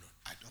 oh, no,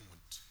 I don't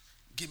want.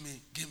 Give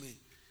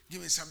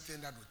me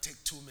something that will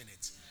take 2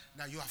 minutes.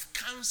 Now you have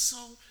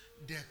canceled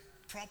the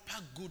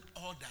proper good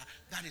order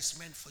that is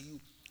meant for you.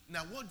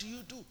 Now what do?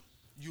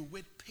 You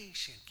wait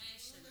patiently.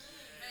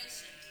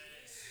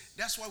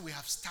 That's why we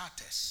have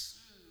starters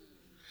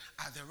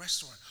at the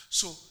restaurant.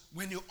 So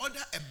when you order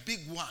a big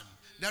one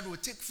that will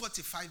take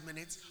 45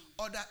 minutes,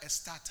 order a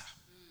starter.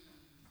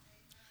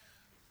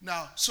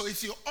 Now, so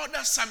if you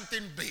order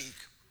something big,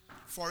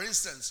 for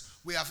instance,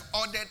 we have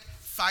ordered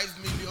 5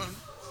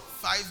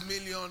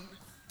 million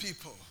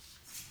people.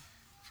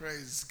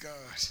 Praise God.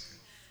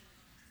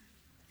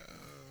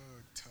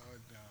 Oh,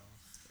 turn down.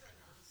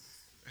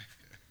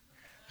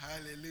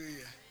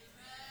 Hallelujah.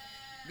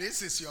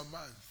 This is your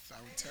month,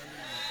 I'm telling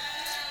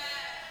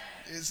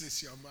you. This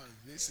is your month.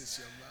 This is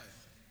your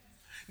month.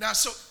 Now,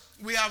 so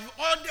we have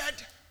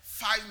ordered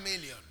 5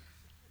 million.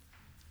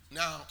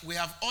 Now, we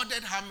have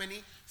ordered how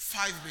many?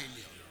 5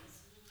 million.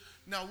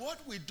 Now, what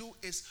we do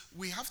is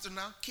we have to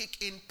now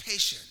kick in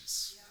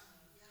patience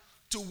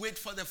to wait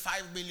for the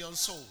 5 million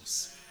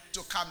souls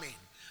to come in.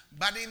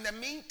 But in the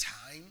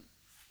meantime,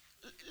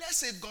 let's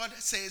say God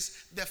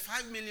says the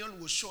 5 million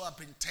will show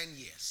up in 10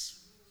 years.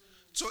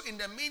 So in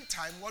the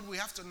meantime, what we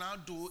have to now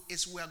do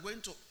is we are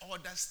going to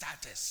order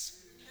starters.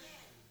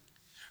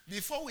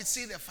 Before we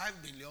see the 5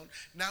 million,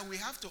 now we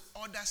have to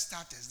order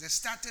starters. The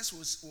starters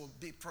will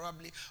be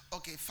probably,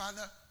 okay,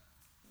 Father,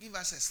 give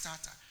us a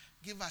starter.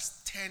 Give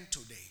us 10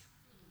 today.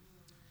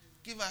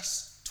 Give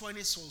us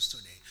 20 souls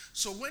today.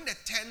 So when the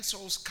 10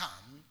 souls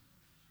come,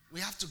 we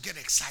have to get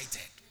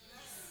excited.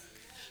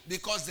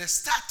 Because the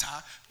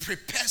starter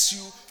prepares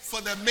you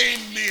for the main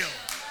meal.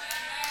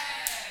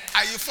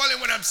 Are you following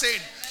what I'm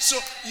saying? So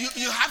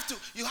you have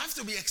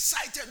to be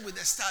excited with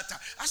the starter.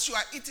 As you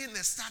are eating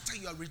the starter,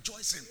 you are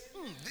rejoicing.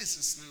 This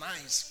is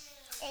nice.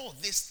 Oh,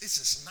 this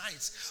is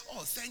nice.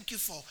 Oh, thank you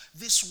for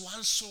this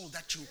one soul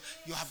that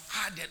you have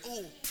added.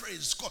 Oh,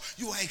 praise God.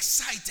 You are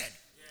excited.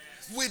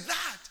 Yes. With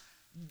that,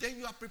 then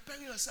you are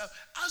preparing yourself.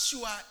 As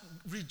you are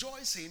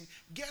rejoicing,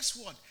 guess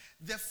what?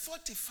 The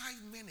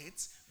 45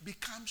 minutes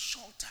become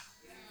shorter.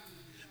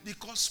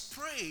 Because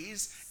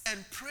praise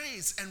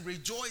and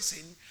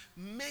rejoicing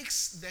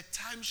makes the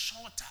time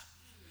shorter.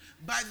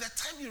 By the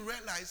time you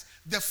realize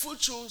the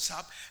food shows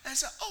up and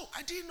say, oh,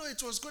 I didn't know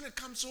it was going to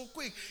come so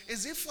quick.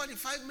 Is it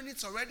 45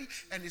 minutes already?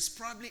 And it's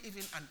probably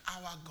even an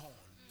hour gone.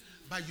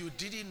 But you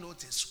didn't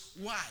notice.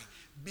 Why?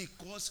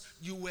 Because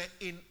you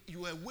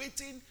were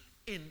waiting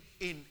in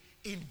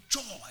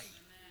joy,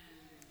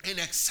 in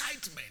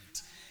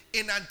excitement,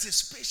 in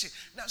anticipation.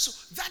 Now, so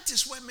that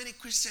is where many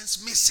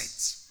Christians miss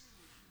it.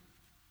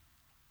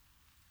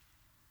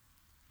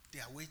 They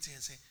are waiting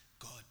and say,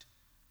 God,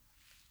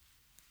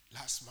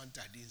 last month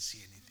I didn't see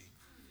anything.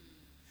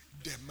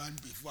 The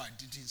month before I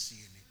didn't see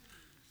anything.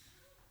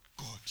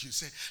 God, you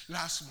said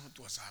last month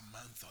was a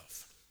month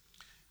of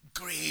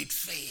great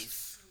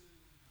faith.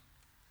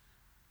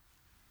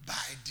 But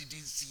I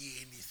didn't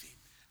see anything.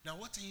 Now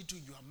what are you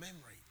doing? You are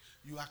memory.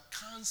 You are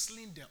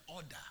canceling the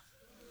order.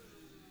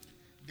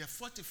 The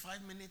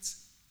 45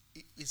 minutes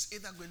is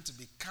either going to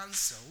be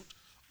cancelled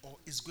or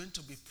is going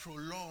to be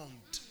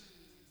prolonged.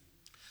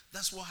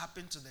 That's what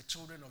happened to the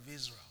children of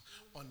Israel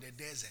on the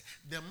desert.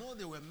 The more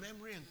they were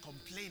murmuring and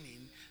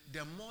complaining,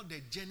 the more the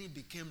journey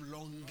became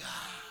longer.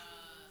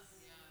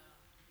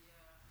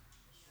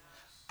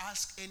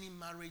 Ask any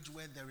marriage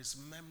where there is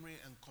murmuring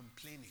and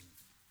complaining.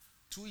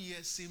 2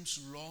 years seems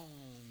long.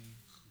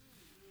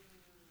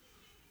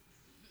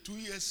 2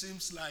 years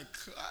seems like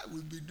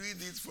we've been doing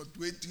this for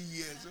 20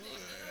 years.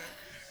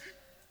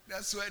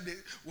 That's why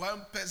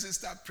one person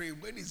start praying,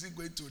 when is he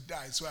going to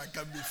die so I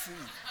can be free?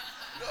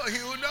 No,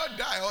 he will not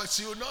die or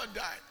she will not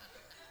die.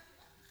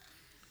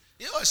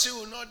 He or she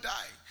will not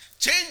die.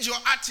 Change your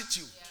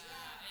attitude.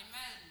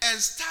 And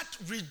start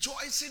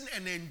rejoicing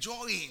and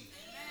enjoying.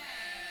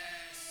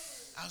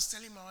 I was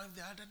telling my wife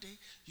the other day,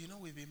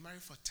 we've been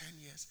married for 10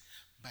 years.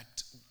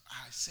 But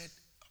I said,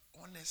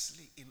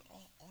 honestly, in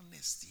all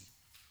honesty,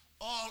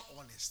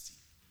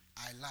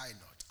 I lie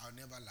not. I'll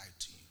never lie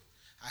to you.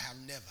 I have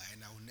never,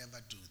 and I will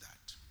never do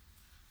that.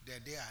 The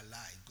day I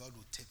lie, God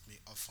will take me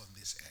off from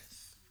this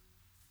earth.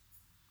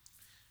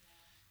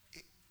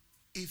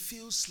 It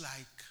feels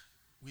like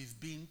we've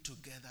been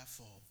together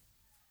for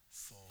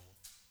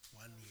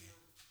 1 year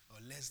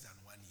or less than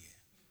 1 year.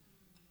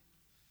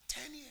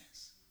 10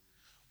 years.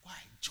 Why?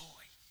 Joy.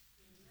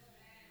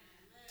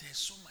 There's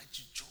so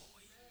much joy.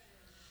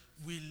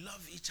 We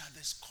love each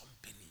other's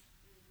company.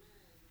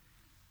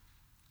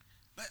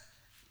 But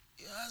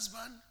your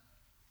husband,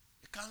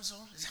 he comes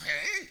home, he says,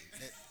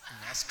 hey,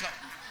 let's come.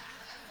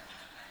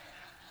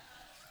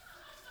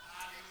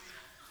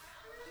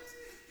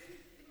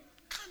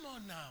 Come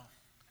on now.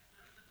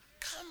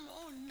 Come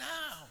on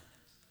now.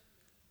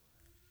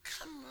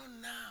 Come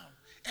on now.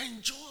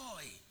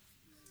 Enjoy.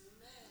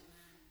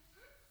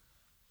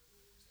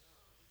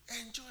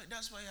 Enjoy.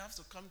 That's why you have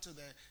to come to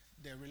the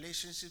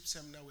relationship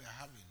seminar we are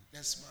having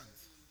next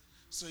month.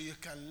 So you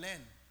can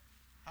learn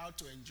how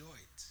to enjoy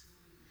it.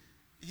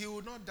 He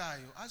will not die.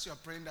 As you are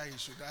praying that he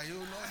should die, he will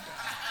not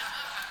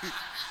die.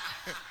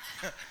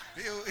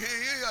 he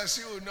or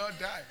she will not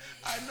die.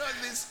 I know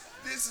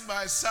this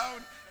might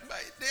sound, but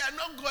they are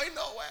not going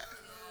nowhere.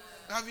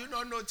 Have you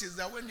not noticed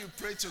that when you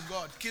pray to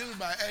God, kill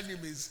my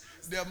enemies,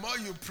 the more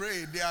you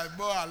pray, they are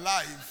more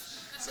alive.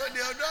 So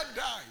they will not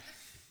die.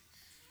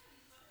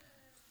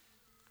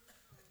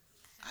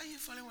 Are you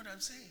following what I'm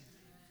saying?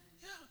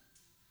 Yeah.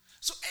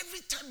 So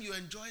every time you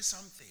enjoy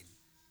something,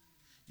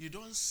 you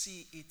don't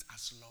see it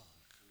as long.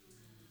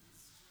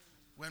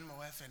 When my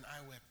wife and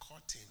I were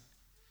courting,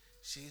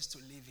 she used to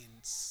live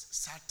in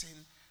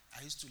Saturn.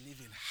 I used to live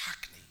in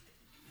Hackney.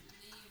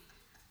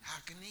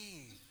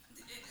 Hackney.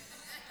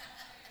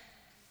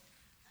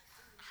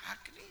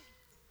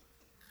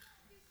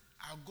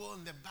 I'll go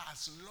on the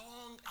bus,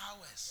 long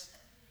hours.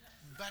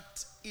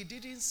 But it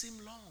didn't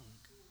seem long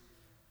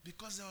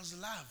because there was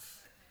love.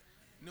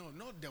 No,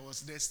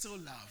 there's still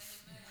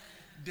love.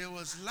 There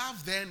was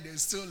love then,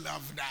 there's still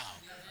love now.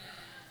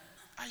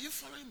 Are you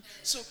following me?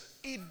 So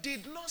it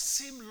did not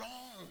seem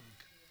long.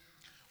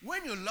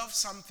 When you love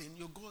something,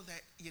 you go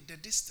the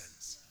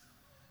distance.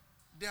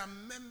 There are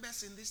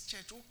members in this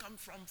church who come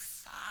from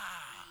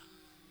far.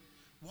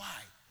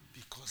 Why?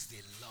 Because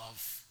they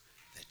love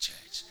the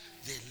church.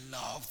 They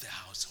love the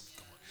house of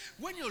God.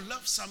 When you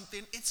love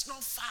something, it's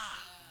not far.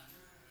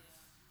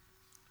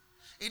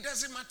 It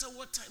doesn't matter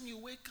what time you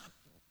wake up.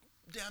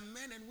 There are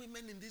men and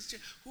women in this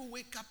church who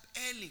wake up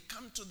early,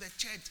 come to the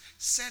church,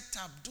 set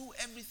up, do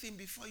everything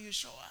before you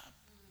show up.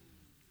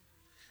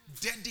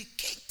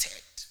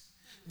 Dedicated.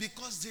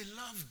 Because they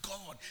love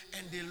God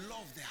and they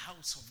love the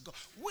house of God.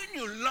 When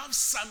you love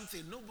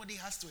something, nobody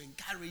has to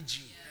encourage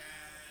you.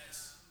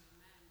 Yes.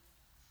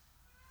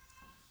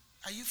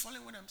 Are you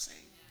following what I'm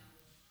saying?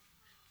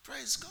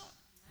 Praise God.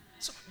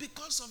 So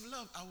because of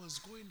love, I was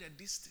going the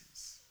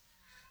distance.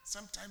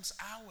 Sometimes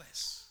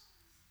hours.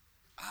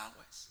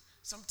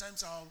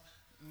 Sometimes I'll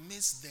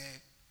miss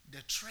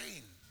the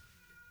train.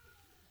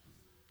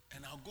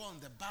 And I'll go on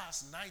the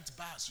bus, night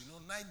bus.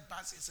 Night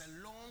bus is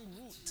a long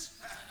route.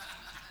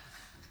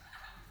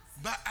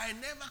 But I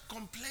never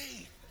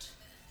complained.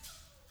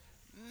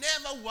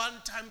 Never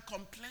one time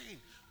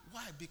complained.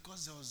 Why?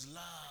 Because there was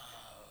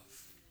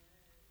love.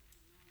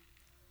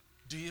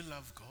 Do you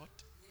love God?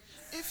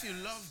 If you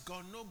love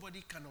God,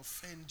 nobody can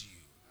offend you.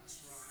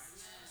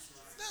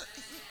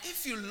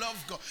 If you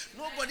love God,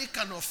 nobody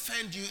can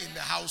offend you in the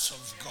house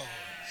of God.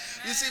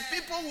 You see,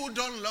 people who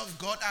don't love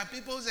God are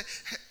people who say,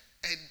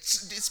 hey,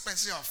 this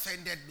person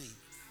offended me.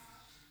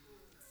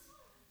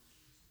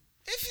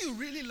 If you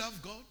really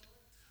love God,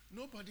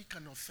 nobody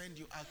can offend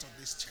you out of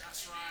this church.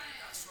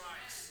 That's right.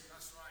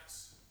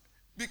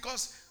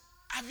 Because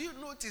have you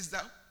noticed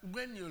that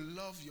when you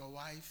love your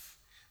wife,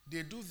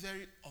 they do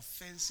very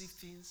offensive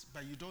things,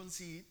 but you don't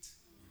see it?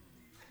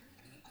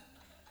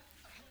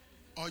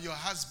 Or your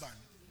husband?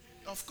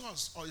 Of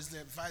course. Or is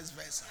the vice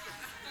versa?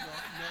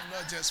 No,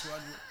 not just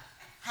one.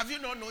 Have you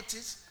not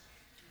noticed?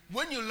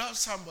 When you love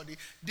somebody,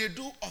 they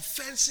do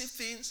offensive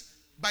things,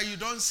 but you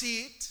don't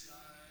see it?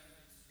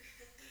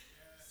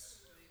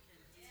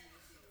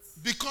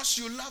 Because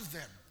you love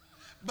them.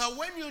 But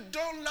when you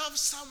don't love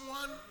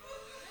someone,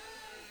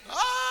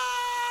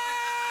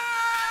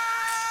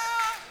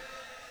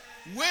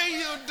 when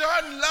you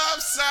don't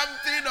love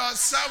something or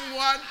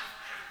someone,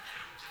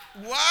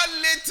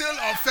 one little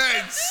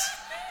offense,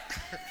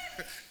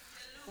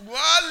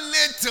 one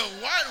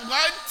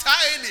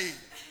tiny,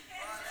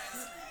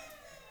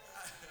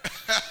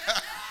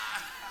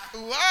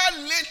 one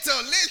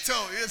little,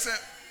 you say,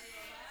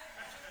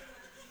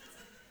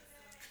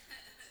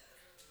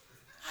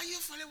 are you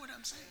following what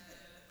I'm saying?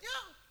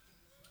 Yeah.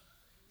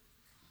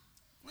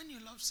 When you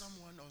love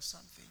someone or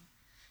something,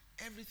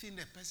 everything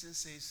the person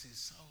says is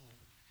so,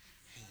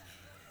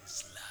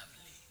 it's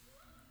lovely.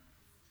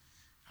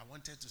 I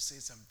wanted to say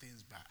some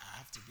things, but I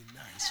have to be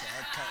nice, so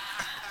I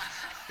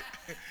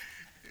can't.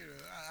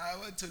 I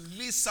want to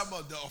list some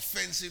of the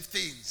offensive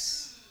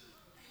things.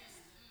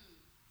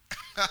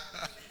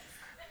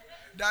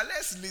 Now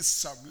let's list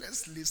some.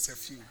 Let's list a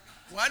few.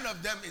 One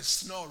of them is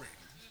snoring.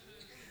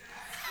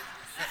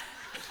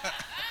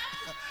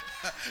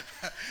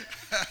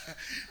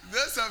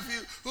 Those of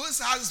you whose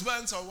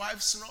husbands or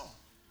wives snore,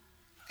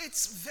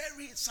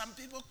 some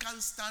people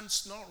can't stand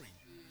snoring.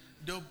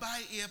 They'll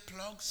buy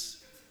earplugs,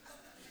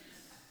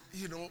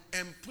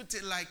 and put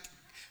it like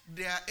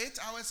their 8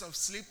 hours of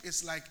sleep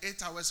is like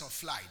 8 hours of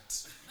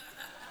flight.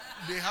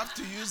 They have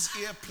to use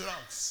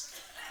earplugs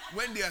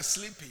when they are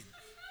sleeping,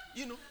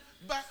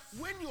 But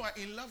when you are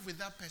in love with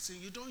that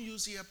person, you don't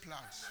use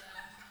earplugs.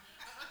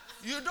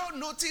 You don't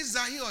notice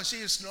that he or she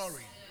is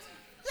snoring.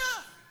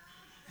 Yeah.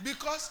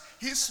 Because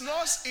he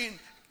snores in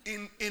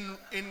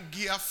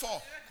gear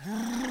 4.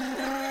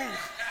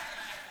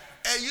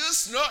 And you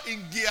snore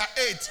in gear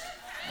 8.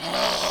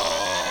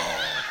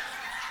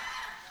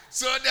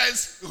 So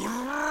there's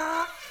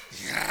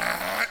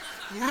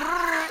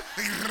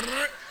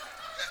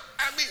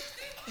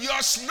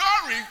your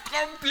snoring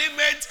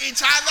complement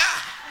each other.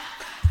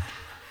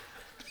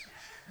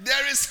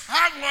 There is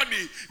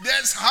harmony.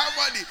 There's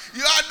harmony.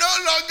 You are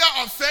no longer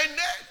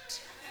offended.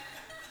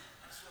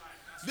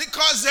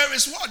 Because there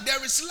is what?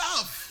 There is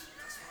love.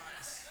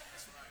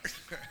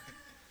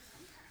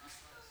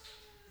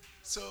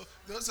 So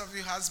those of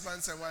you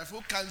husbands and wives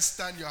who can't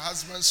stand your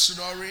husband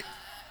snoring,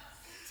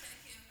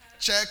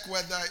 check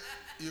whether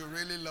you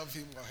really love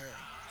him or her.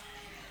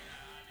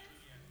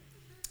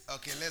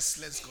 Okay, let's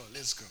go.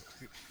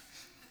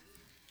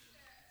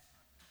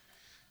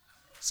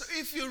 So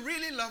if you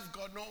really love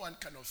God, no one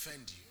can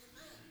offend you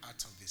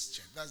out of this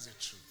church. That's the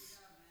truth.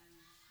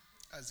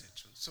 That's the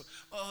truth. So,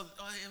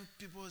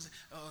 people say,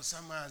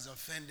 someone has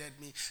offended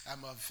me.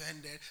 I'm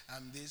offended.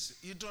 I'm this.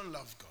 You don't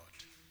love God.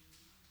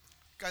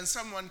 Can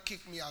someone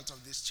kick me out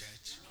of this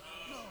church?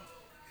 No.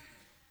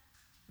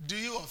 Do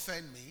you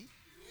offend me?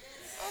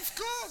 Of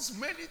course,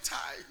 many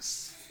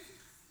times.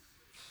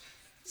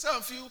 Some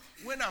of you,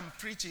 when I'm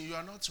preaching, you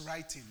are not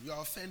writing. You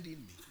are offending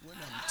me when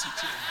I'm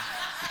teaching.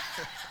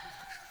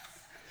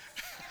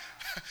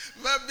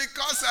 But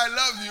because I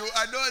love you,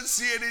 I don't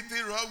see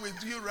anything wrong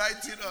with you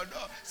writing or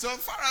not. So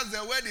far as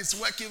the word is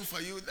working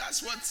for you,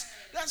 that's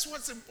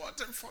what's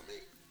important for me.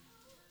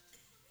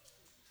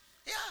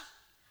 Yeah.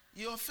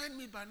 You offend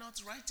me by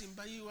not writing,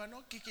 but you are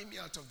not kicking me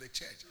out of the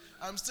church.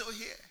 I'm still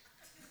here.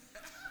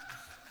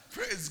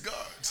 Praise God.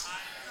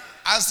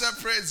 I said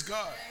praise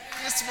God.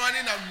 This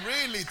morning I'm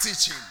really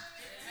teaching.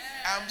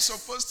 I'm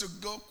supposed to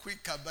go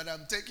quicker, but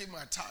I'm taking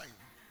my time.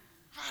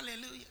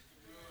 Hallelujah.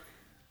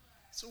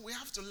 So we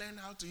have to learn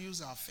how to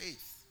use our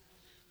faith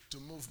to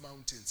move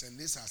mountains. And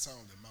these are some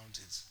of the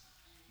mountains.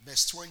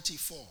 Verse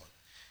 24.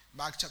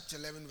 Mark chapter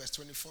 11, verse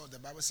 24. The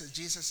Bible says,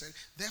 Jesus said,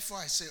 therefore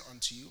I say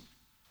unto you,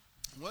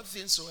 what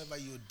things soever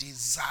you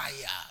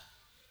desire.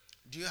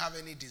 Do you have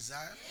any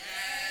desire?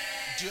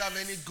 Yes. Do you have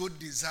any good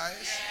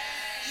desires? Yes.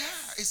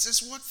 Yeah. It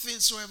says, what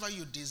things soever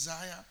you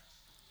desire.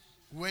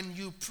 When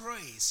you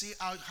pray, see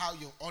how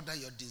you order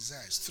your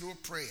desires through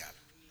prayer.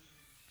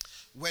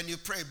 When you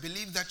pray,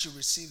 believe that you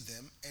receive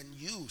them and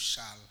you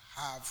shall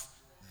have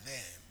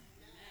them.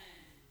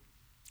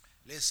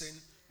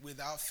 Listen,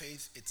 without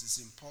faith, it is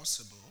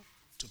impossible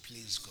to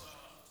please God.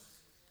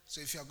 So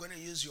if you're going to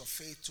use your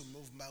faith to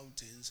move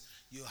mountains,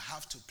 you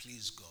have to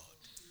please God.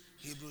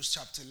 Hebrews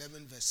chapter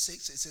 11 verse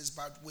 6, it says,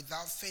 but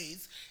without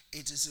faith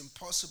it is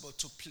impossible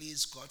to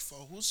please God, for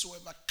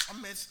whosoever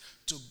cometh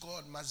to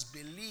God must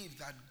believe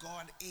that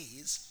God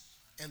is,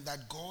 and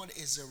that God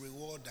is a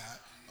rewarder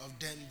of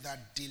them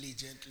that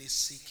diligently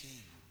seek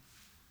him.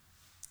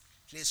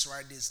 Please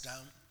write this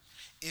down.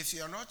 If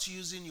you're not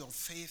using your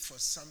faith for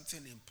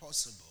something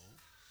impossible,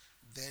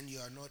 then you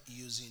are not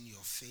using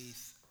your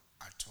faith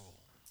at all.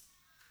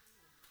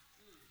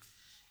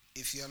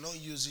 If you are not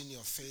using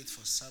your faith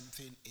for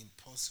something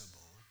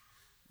impossible,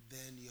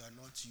 then you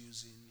are not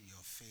using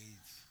your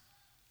faith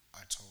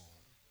at all.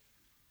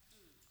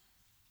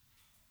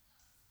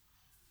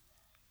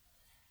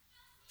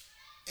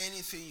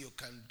 Anything you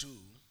can do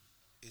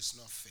is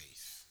not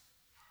faith.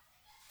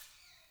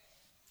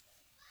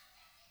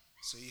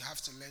 So you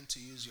have to learn to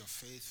use your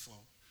faith for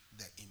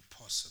the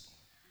impossible.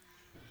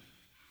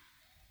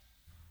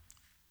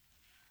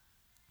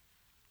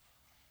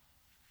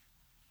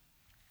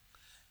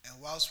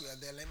 And whilst we are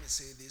there, let me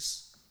say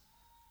this.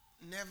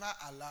 Never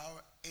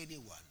allow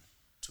anyone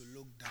to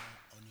look down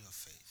on your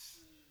faith.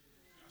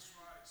 That's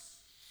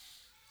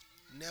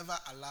right. Never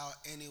allow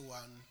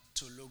anyone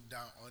to look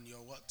down on your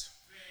what?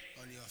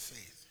 On your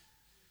faith.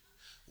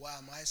 Why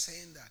am I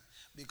saying that?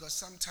 Because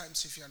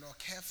sometimes if you're not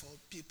careful,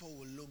 people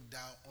will look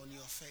down on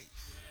your faith.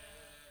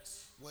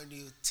 Yes. When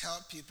you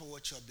tell people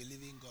what you're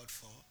believing God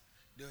for,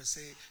 they will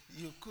say,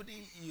 you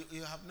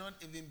have not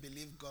even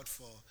believed God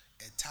for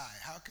a tie.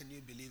 How can you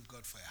believe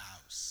God for a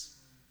house?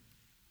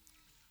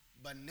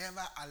 But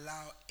never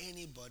allow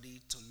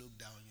anybody to look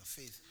down on your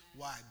faith.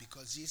 Why?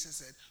 Because Jesus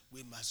said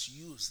we must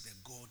use the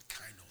God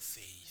kind of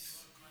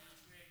faith.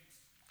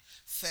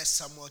 1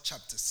 Samuel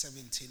chapter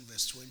 17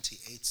 verse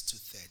 28 to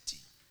 30.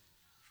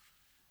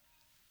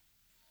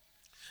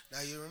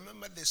 Now you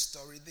remember this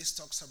story. This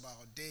talks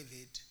about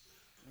David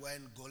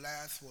when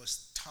Goliath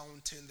was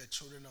taunting the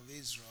children of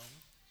Israel,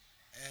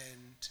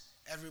 and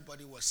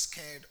everybody was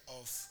scared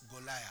of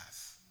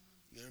Goliath.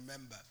 You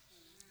remember?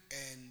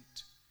 And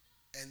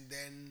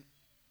then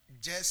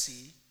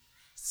Jesse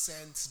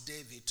sent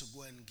David to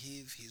go and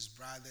give his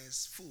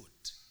brothers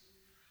food.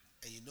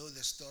 And you know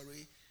the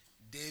story.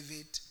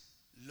 David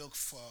looked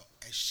for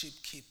a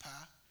sheep keeper,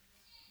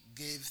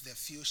 gave the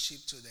few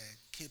sheep to the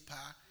keeper,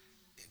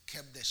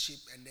 kept the sheep,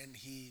 and then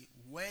he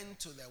went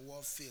to the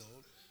war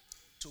field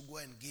to go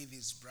and give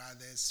his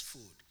brothers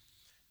food.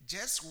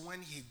 Just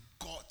when he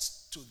got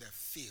to the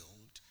field,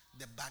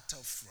 the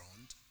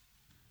battlefront,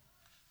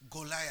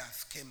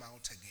 Goliath came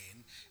out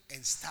again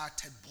and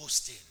started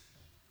boasting.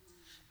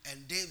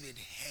 And David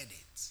heard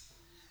it.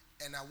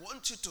 And I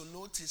want you to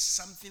notice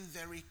something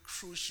very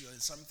crucial and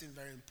something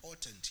very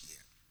important here.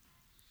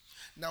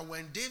 Now,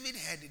 when David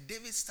heard it,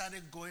 David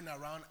started going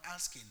around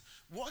asking,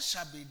 what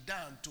shall be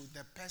done to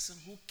the person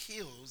who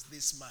kills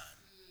this man?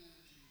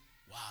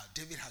 Wow,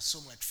 David has so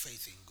much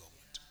faith in God.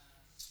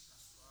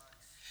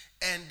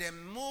 And the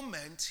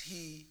moment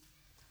he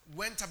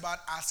went about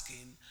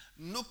asking,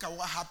 look at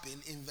what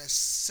happened in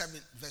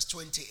verse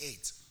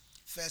 28.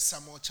 1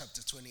 Samuel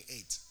chapter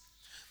 28.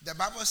 The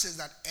Bible says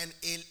that, and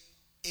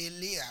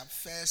Eliab,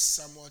 1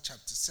 Samuel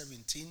chapter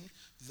 17,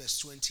 verse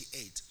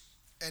 28.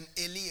 And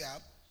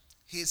Eliab,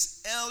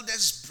 his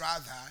eldest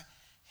brother,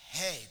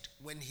 heard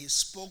when he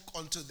spoke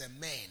unto the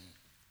men.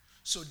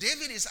 So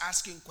David is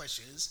asking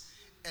questions,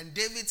 and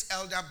David's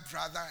elder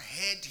brother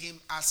heard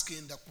him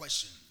asking the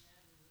question.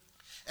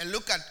 And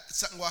look at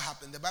what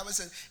happened. The Bible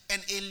says,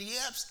 and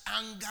Eliab's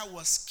anger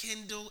was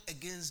kindled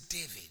against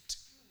David.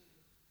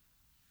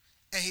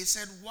 And he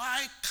said,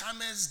 why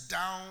comest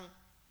down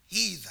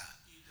hither?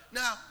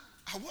 Now,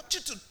 I want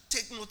you to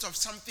take note of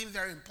something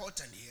very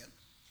important here.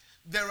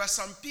 There are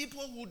some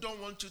people who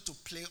don't want you to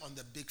play on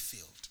the big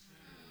field.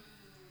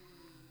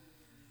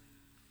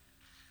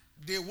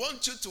 They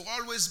want you to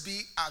always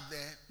be at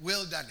the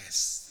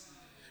wilderness.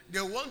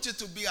 They want you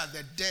to be at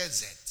the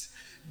desert.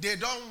 They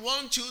don't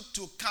want you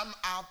to come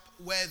up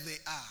where they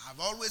are. I've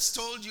always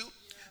told you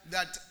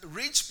that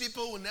rich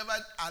people will never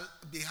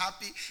be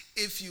happy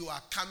if you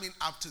are coming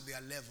up to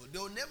their level. They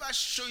will never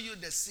show you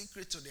the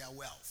secret to their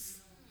wealth.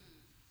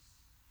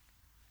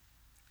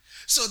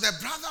 So the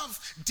brother of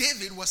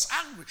David was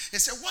angry. He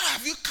said, why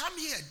have you come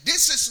here?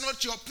 This is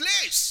not your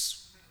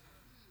place.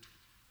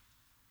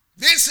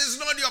 This is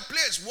not your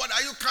place. What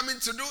are you coming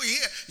to do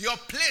here? Your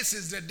place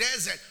is the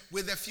desert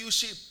with a few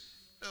sheep.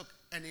 Look,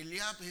 and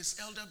Eliab, his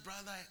elder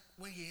brother,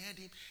 when he heard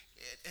him,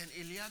 and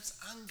Eliab's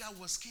anger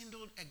was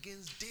kindled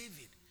against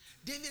David.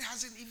 David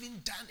hasn't even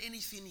done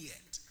anything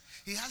yet.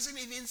 He hasn't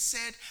even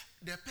said,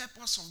 the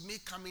purpose of me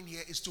coming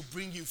here is to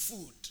bring you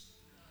food.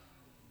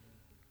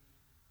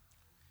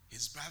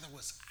 His brother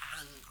was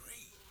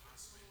angry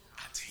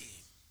at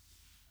him.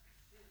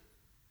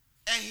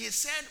 And he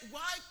said, why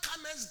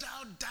comest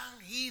thou down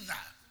hither?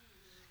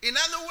 In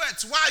other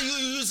words, why are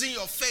you using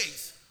your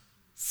faith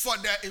for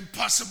the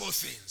impossible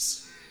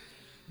things?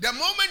 The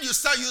moment you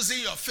start using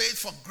your faith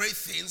for great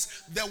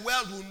things, the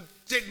world will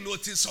take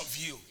notice of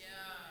you.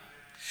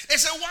 He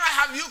said, why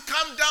have you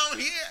come down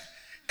here?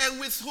 And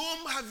with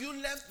whom have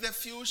you left the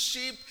few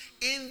sheep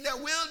in the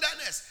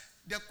wilderness?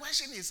 The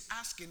question is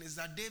asking is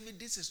that, David,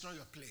 this is not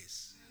your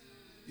place.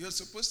 You're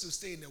supposed to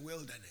stay in the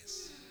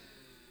wilderness.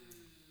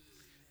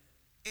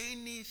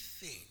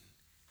 Anything,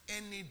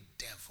 any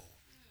devil,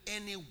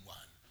 anyone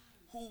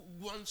who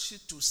wants you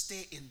to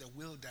stay in the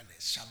wilderness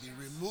shall be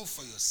removed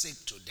for your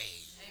sake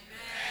today.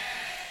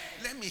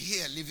 Amen. Let me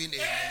hear a living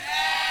amen.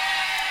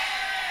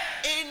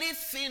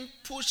 Anything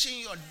pushing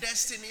your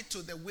destiny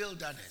to the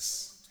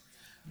wilderness,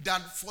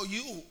 that for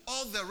you,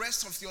 all the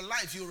rest of your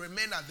life, you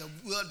remain at the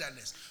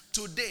wilderness.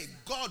 Today,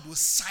 God will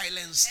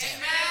silence them.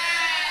 Amen.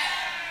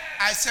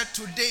 I said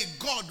today,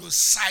 God will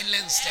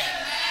silence them.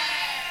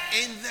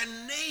 Amen. In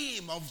the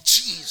name of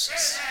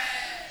Jesus. Amen.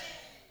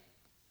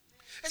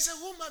 I said,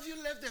 whom have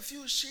you left a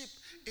few sheep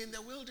in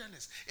the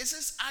wilderness? It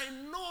says, I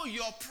know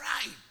your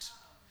pride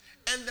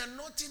and the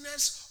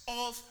naughtiness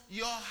of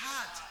your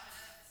heart.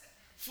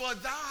 For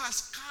thou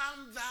hast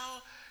come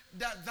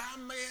that thou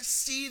mayest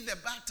see the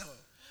battle.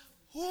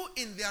 Who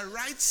in their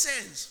right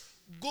sense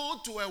go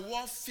to a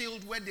war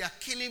field where they are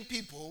killing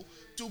people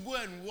to go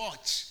and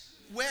watch,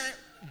 where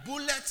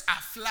bullets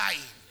are flying.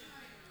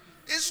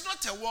 It's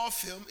not a war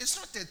film. It's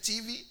not a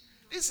TV.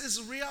 This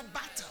is real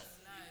battle.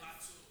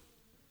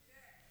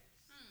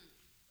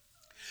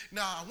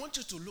 Now, I want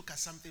you to look at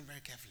something very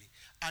carefully.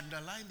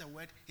 Underline the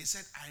word. He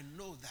said, I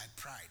know thy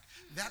pride.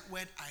 That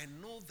word, I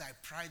know thy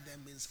pride,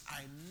 that means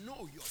I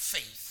know your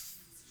faith.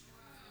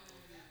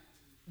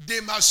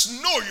 They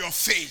must know your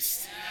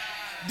faith.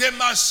 They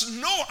must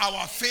know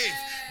our faith.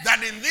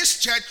 That in this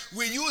church,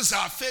 we use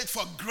our faith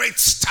for great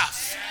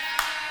stuff.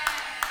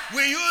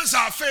 We use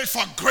our faith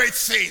for great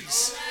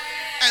things.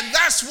 And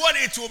that's what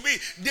it will be.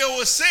 They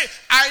will say,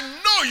 I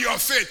know your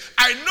faith.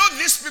 I know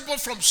these people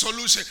from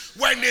Solution.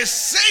 When they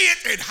say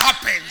it, it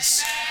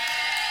happens.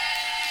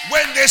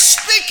 When they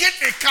speak it,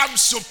 it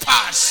comes to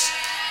pass.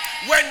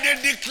 When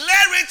they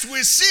declare it,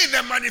 we see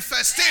the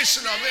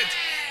manifestation of it.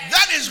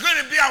 That is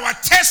going to be our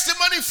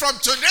testimony from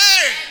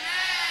today.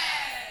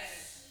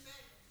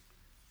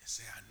 They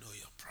say, I know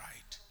your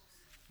pride.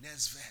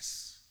 Next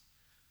verse.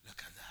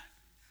 Look at that.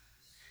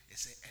 They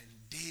say, and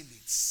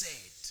David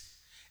said.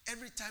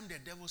 Every time the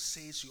devil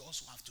says, you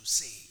also have to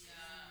say.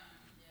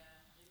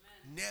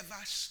 Never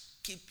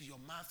keep your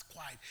mouth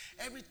quiet.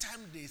 Every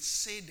time they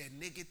say the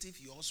negative,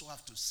 you also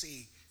have to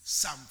say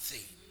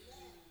something.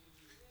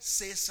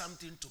 Say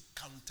something to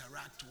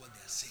counteract what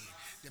they're saying.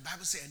 The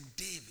Bible says, and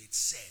David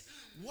said,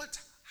 what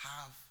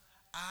have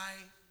I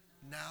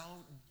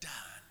now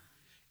done?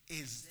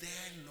 Is there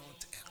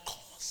not a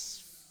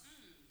cause?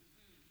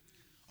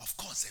 Of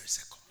course there is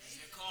a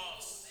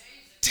cause.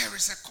 There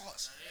is a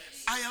cause.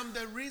 I am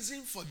the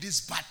reason for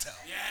this battle.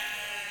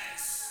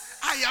 Yes.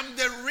 I am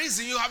the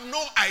reason. You have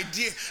no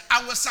idea.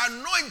 I was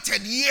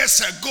anointed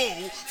years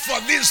ago for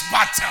this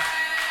battle.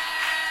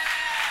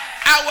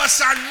 I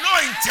was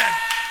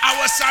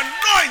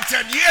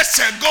anointed years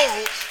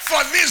ago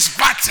for this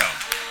battle.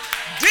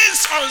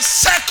 This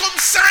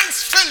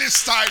uncircumcised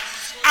Philistine,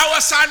 I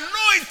was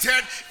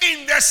anointed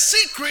in the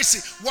secrecy.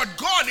 What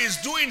God is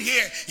doing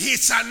here,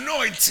 He's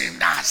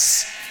anointing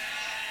us.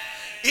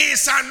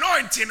 He's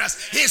anointing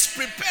us. He's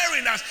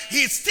preparing us.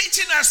 He's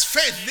teaching us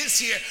faith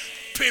this year,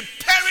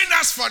 preparing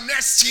us for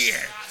next year.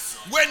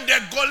 When the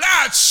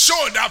Goliath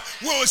showed up,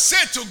 we will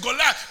say to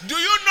Goliath, do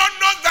you not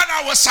know that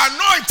I was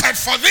anointed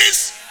for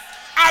this?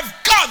 I've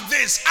got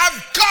this.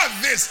 I've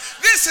got this.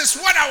 This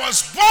is what I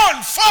was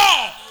born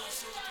for.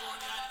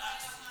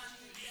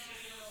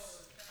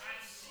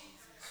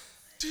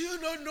 Do you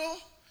not know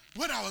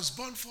what I was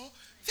born for?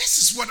 This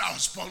is what I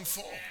was born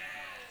for.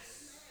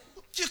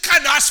 You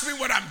can't ask me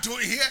what I'm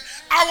doing here.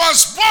 I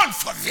was born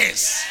for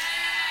this.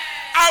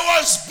 I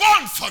was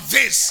born for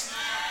this.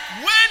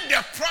 When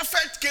the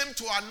prophet came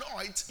to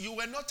anoint, you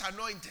were not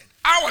anointed.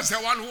 I was the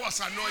one who was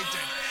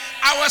anointed.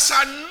 I was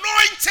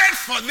anointed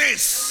for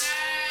this.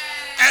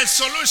 And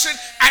Solution,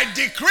 I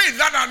decree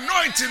that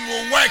anointing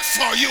will work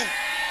for you.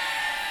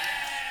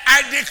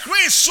 I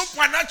decree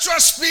supernatural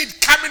speed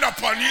coming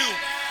upon you.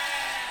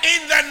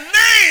 In the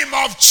name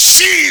of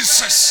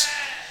Jesus,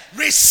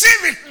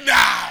 receive it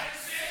now.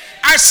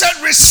 I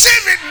said,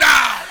 receive it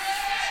now.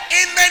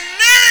 In the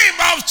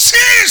name of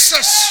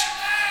Jesus.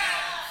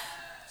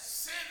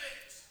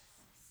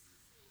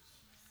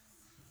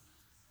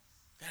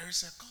 There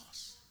is a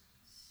cause.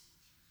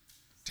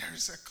 There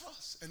is a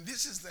cause. And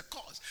this is the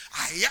cause.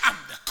 I am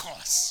the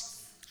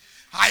cause.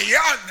 I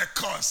am the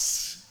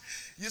cause.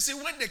 You see,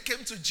 when they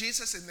came to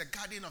Jesus in the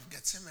Garden of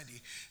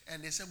Gethsemane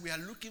and they said, we are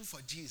looking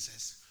for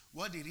Jesus,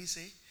 what did he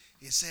say?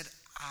 He said,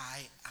 I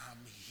am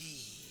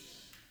he.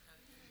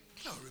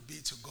 Glory be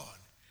to God.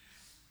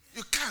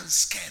 You can't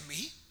scare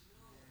me.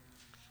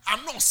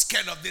 I'm not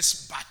scared of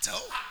this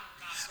battle.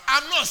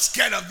 I'm not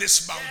scared of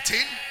this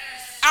mountain.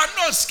 I'm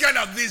not scared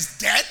of this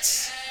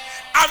death.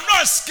 I'm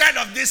not scared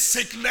of this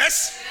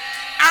sickness.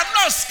 I'm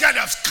not scared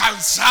of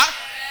cancer.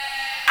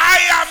 I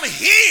am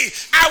he.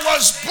 I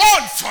was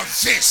born for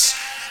this.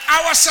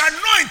 I was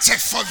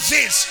anointed for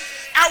this.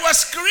 I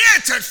was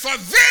created for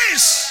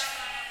this.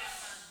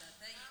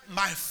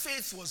 My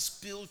faith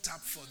was built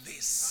up for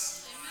this.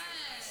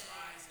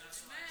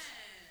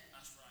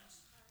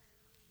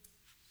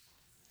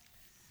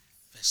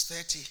 verse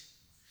 30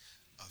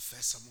 of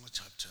 1 Samuel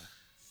chapter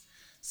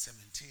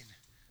 17,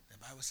 the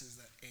Bible says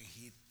that, and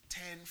he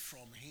turned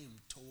from him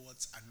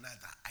towards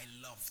another. I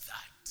love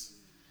that.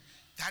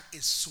 That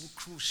is so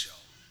crucial.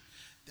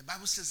 The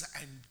Bible says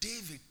that, and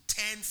David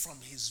turned from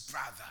his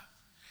brother.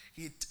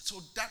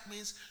 So that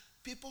means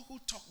people who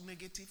talk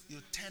negative, you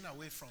turn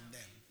away from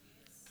them.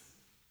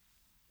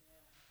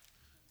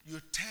 You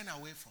turn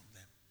away from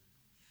them.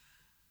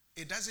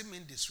 It doesn't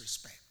mean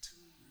disrespect.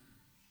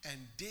 And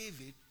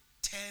David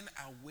turned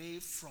away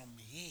from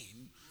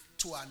him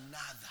to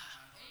another.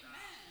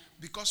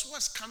 Because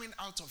what's coming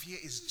out of here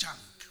is junk.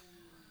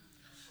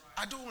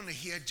 I don't want to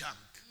hear junk.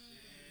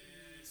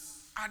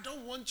 I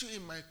don't want you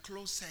in my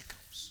close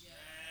circles.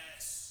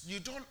 You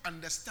don't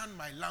understand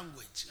my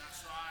language.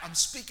 I'm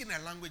speaking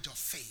a language of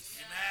faith.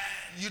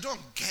 You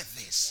don't get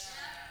this.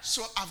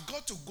 So I've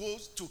got to go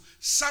to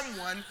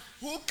someone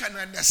who can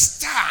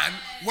understand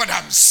what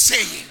I'm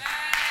saying.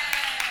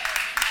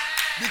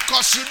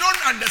 Because you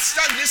don't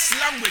understand this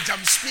language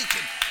I'm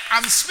speaking.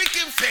 I'm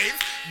speaking faith,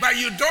 but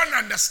you don't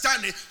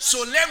understand it.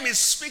 So let me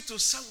speak to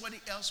somebody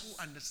else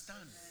who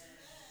understands.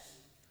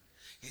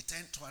 He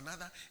turned to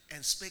another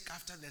and spake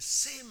after the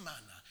same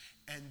manner.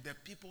 And the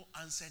people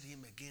answered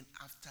him again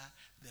after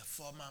the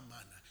former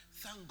manner.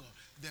 Thank God.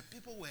 The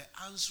people were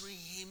answering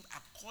him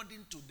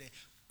according to the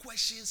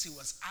questions he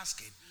was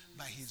asking.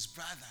 But his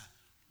brother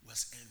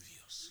was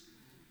envious.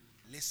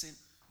 Listen,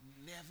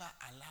 never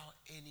allow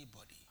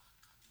anybody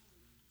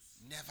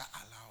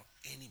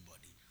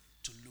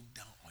to look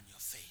down on your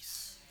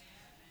faith.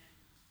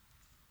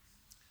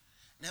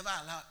 Never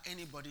allow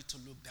anybody to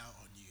look down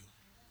on you.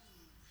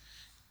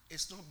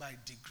 It's not by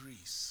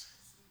degrees.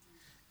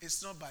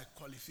 It's not by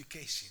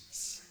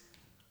qualifications.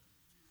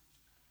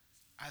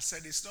 I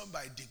said it's not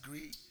by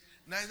degree,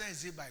 neither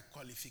is it by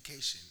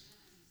qualification.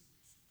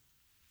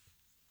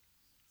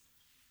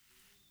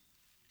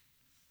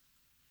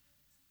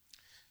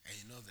 And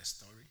you know the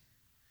story.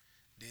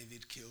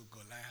 David killed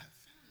Goliath.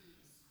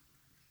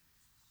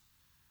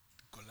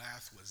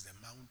 Goliath was the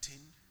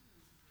mountain.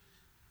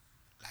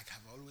 Like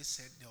I've always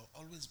said, there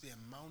will always be a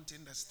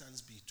mountain that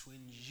stands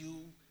between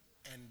you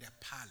and the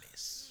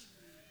palace.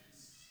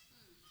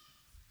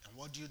 And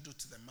what do you do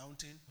to the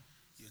mountain?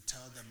 You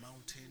tell the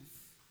mountain,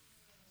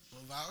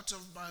 move out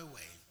of my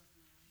way.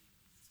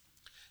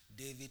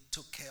 David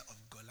took care of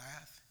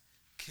Goliath,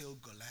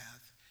 killed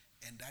Goliath,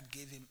 and that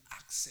gave him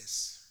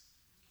access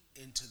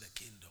into the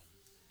kingdom,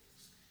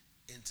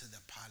 into the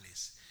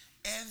palace.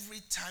 Every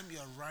time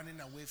you're running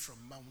away from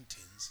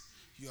mountains,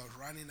 you're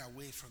running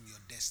away from your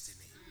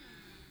destiny.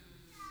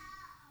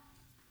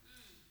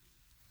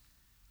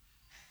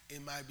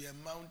 It might be a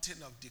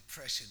mountain of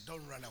depression.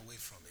 Don't run away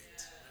from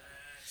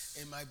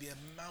it. It might be a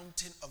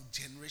mountain of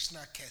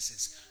generational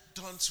curses.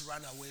 Don't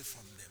run away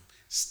from them.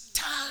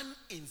 Stand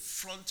in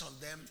front of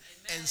them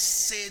and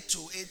say to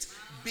it,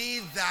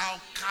 be thou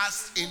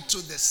cast into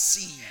the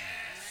sea.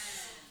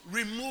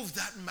 Remove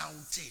that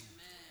mountain.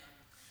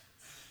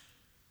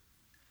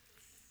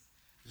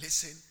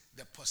 Listen,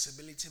 the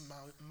possibility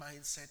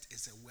mindset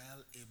is a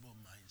well-able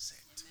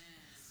mindset.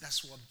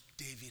 That's what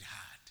David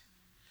had.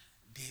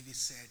 David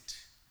said,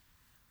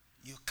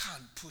 you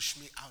can't push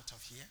me out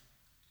of here.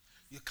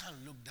 You can't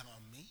look down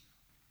on me.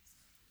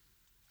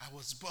 I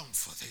was born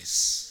for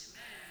this.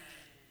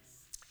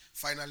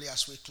 Finally,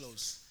 as we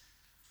close,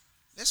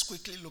 let's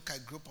quickly look at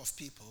a group of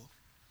people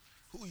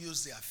who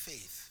use their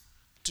faith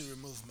to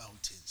remove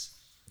mountains.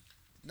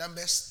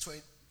 Numbers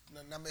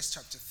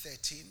chapter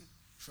 13,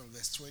 from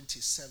verse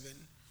 27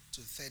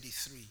 to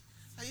 33.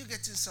 Are you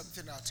getting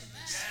something out of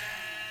this?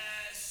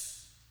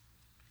 Yes.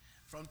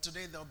 From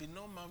today, there will be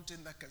no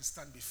mountain that can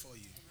stand before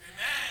you. Amen.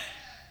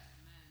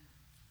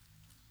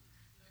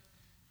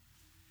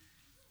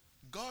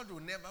 God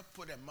will never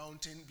put a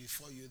mountain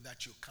before you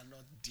that you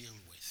cannot deal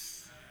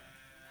with.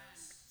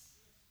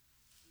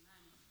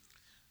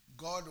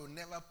 God will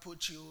never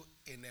put you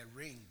in a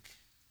ring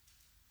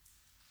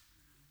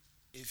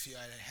if you are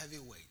a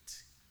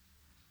heavyweight.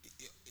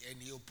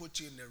 And he'll put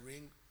you in the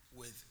ring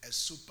with a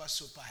super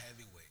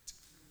heavyweight.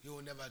 He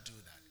will never do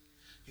that.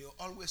 He'll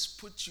always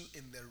put you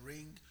in the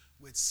ring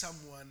with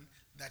someone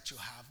that you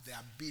have the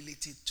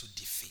ability to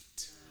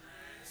defeat.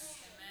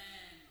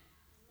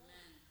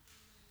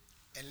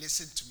 And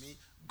listen to me,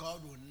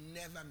 God will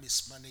never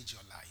mismanage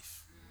your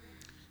life.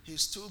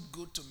 He's too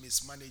good to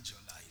mismanage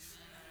your life.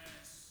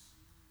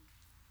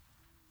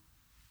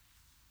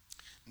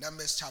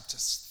 Numbers chapter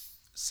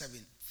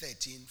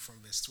 13 from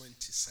verse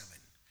 27.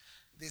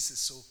 This is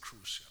so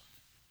crucial.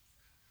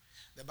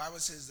 The Bible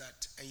says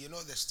that, and you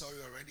know the story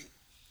already.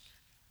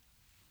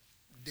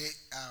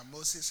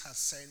 Moses has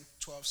sent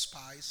 12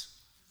 spies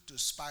to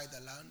spy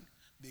the land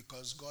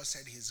because God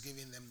said he's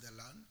giving them the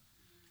land.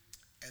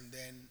 And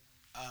then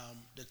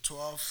the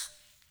 12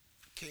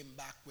 came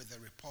back with a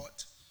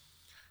report.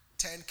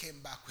 10 came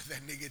back with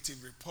a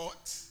negative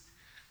report.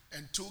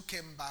 And 2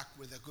 came back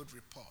with a good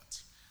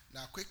report.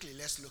 Now quickly,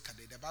 let's look at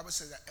it. The Bible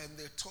says that, and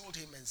they told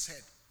him and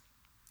said,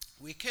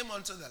 we came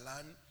unto the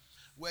land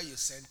where you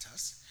sent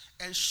us,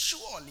 and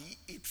surely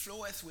it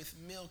floweth with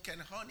milk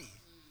and honey.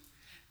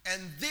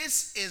 And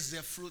this is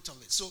the fruit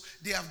of it. So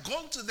they have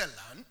gone to the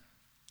land.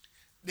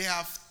 They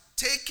have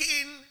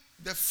taken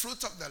the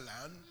fruit of the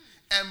land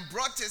and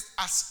brought it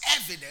as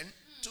evidence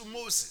to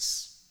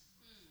Moses.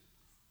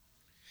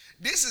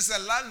 This is a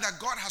land that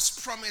God has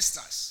promised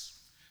us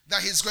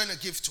that he's going to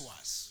give to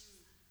us.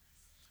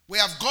 We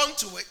have gone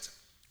to it.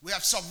 We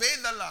have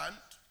surveyed the land.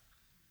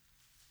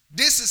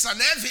 This is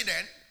an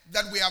evidence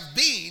that we have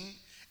been,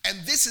 and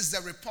this is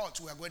the report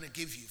we are going to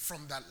give you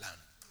from that land.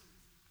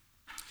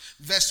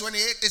 Verse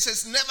 28, it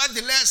says,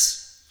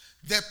 nevertheless,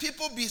 the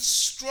people be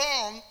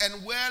strong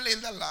and well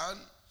in the land,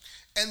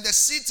 and the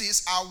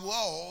cities are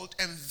walled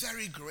and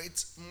very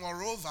great.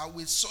 Moreover,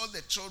 we saw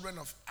the children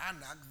of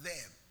Anak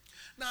there.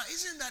 Now,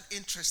 isn't that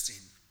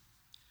interesting?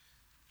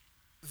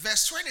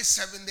 Verse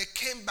 27, they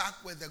came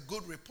back with a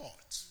good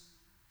report.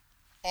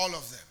 All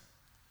of them.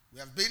 We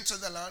have been to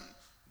the land.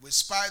 We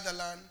spied the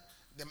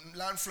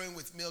land flowing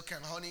with milk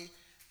and honey.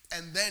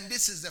 And then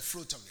this is the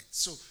fruit of it.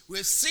 So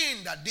we've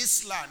seen that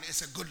this land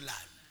is a good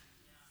land.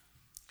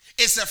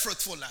 It's a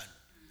fruitful land.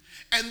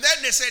 And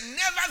then they say,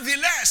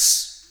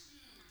 nevertheless.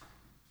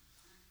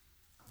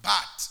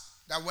 But.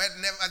 The word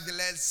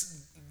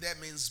nevertheless there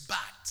means but.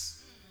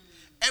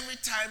 Every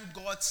time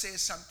God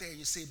says something and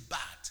you say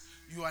but,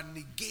 you are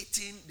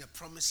negating the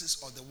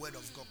promises of the word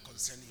of God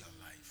concerning your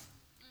life.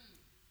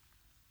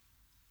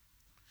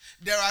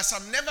 There are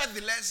some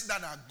nevertheless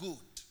that are good,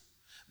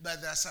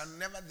 but there are some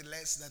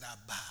nevertheless that are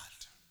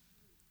bad.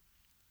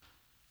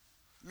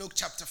 Luke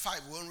chapter 5,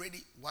 we won't read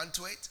it, 1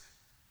 to 8.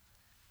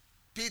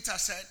 Peter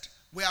said,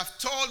 we have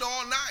toiled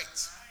all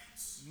night.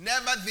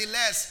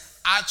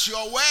 Nevertheless, at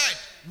your word,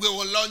 we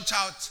will launch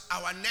out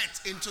our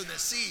net into the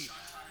sea.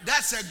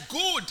 That's a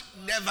good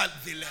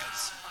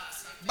nevertheless.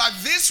 But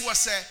this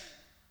was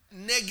a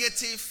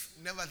negative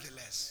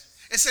nevertheless.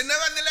 It's a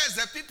nevertheless,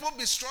 the people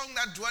be strong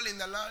that dwell in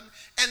the land,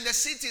 and the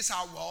cities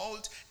are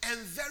walled and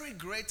very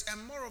great.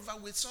 And moreover,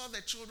 we saw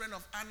the children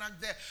of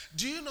Anak there.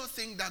 Do you not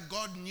think that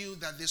God knew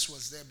that this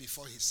was there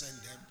before he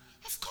sent them?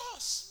 Of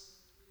course.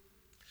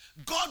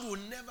 God will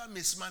never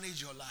mismanage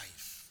your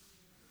life.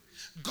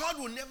 God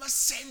will never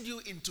send you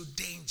into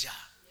danger.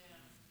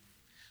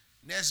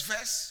 Next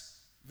verse,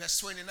 verse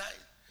 29.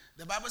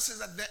 The Bible says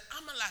that the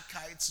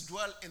Amalekites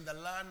dwell in the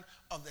land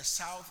of the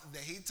south, the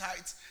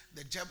Hittites,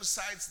 the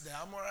Jebusites, the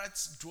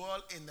Amorites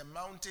dwell in the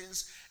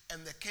mountains,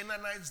 and the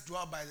Canaanites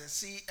dwell by the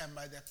sea and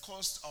by the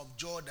coast of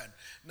Jordan.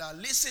 Now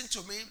listen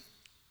to me.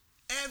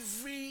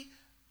 Every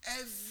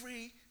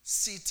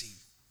city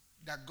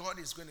that God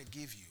is going to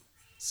give you,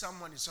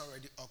 someone is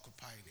already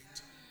occupying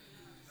it.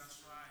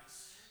 That's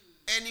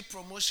right. Any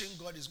promotion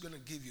God is going to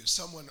give you,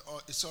 someone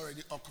is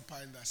already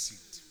occupying that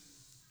seat.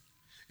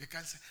 You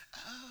can't say,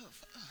 oh,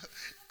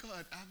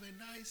 God, I'm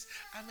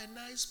a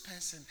nice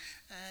person.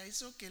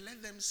 It's okay,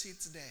 let them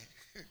sit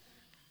there.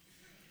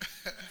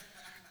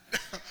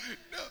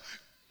 No,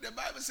 the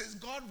Bible says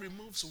God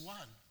removes one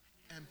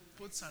and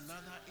puts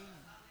another in.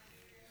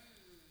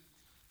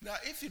 Now,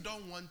 if you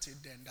don't want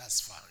it, then that's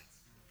fine.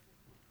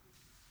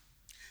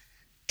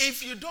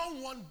 If you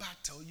don't want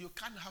battle, you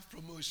can't have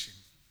promotion.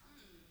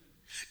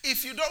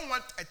 If you don't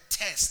want a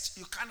test,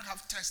 you can't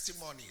have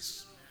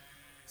testimonies.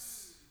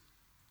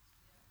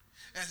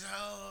 And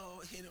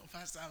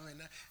Pastor,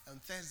 on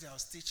Thursday I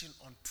was teaching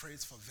on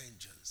praise for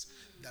vengeance.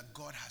 That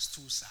God has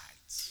two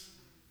sides.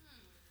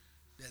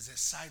 There's a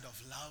side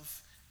of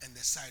love and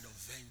the side of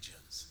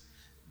vengeance.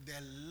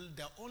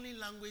 The only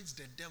language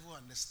the devil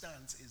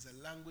understands is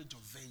the language of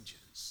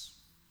vengeance.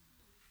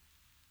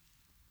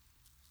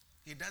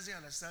 He doesn't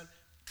understand,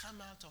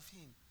 come out of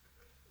him.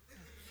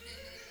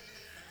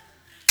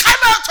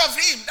 Come out of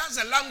him!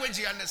 That's the language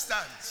he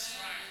understands.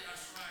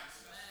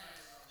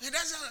 He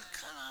doesn't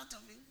come out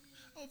of him.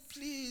 Oh,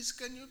 please,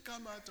 can you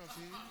come out of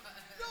him?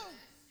 No.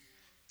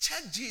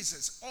 Check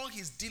Jesus, all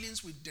his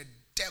dealings with the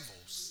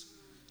devils.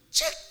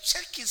 Check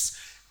his.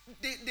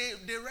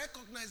 They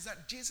recognize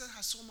that Jesus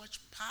has so much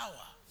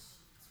power.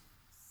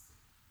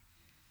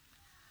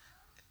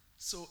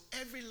 So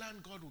every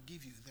land God will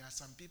give you, there are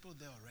some people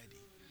there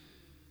already.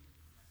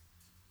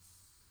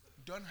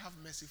 Don't have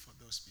mercy for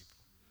those people.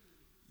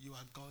 You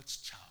are God's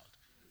child.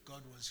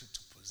 God wants you to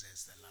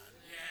possess the land.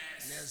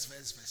 Yes. Next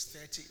verse, verse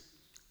 30.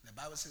 The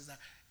Bible says that,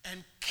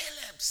 and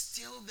Caleb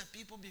stilled the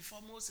people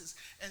before Moses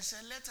and said,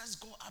 let us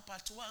go up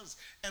at once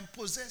and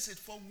possess it,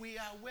 for we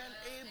are well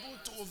able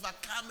to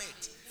overcome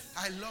it.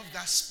 I love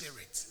that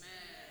spirit.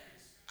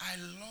 I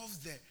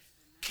love the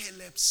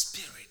Caleb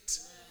spirit.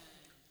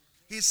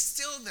 He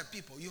stilled the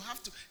people. You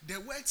have to,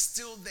 the word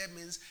still there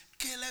means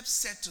Caleb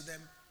said to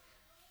them,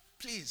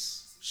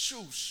 please,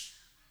 shush,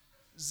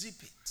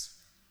 zip it.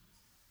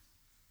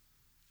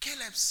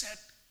 Caleb said,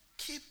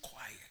 keep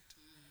quiet.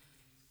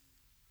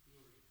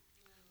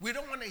 We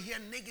don't want to hear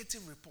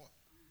negative report.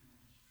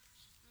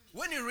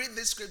 When you read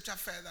this scripture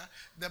further,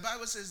 the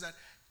Bible says that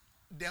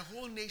the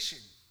whole nation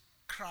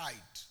cried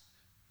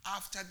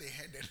after they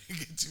heard the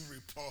negative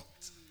report.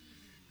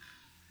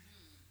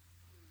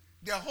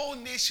 The whole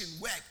nation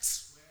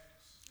wept.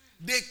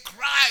 They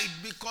cried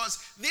because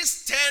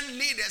these 10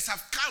 leaders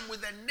have come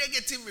with a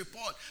negative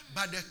report.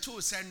 But the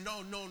two said,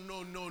 no.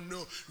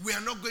 We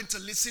are not going to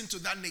listen to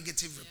that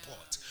negative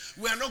report.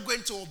 We are not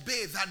going to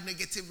obey that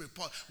negative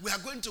report. We are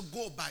going to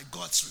go by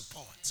God's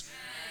report.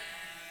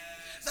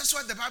 That's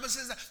why the Bible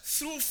says that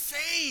through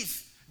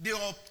faith they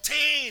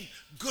obtain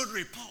good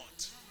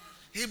report.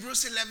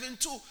 Hebrews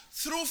 11:2.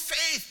 Through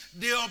faith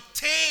they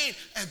obtain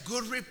a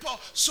good report.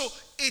 So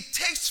it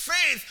takes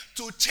faith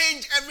to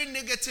change every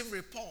negative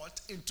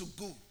report into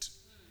good.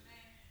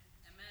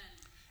 Amen.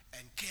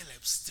 And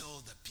Caleb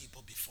stilled the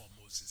people before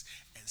Moses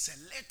and said,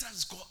 let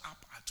us go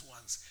up at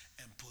once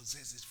and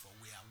possess it, for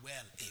we are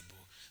well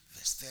able.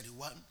 Verse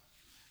 31.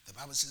 The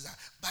Bible says that,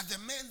 but the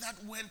men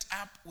that went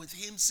up with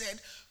him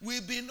said, we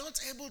be not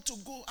able to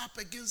go up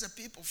against the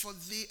people, for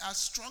they are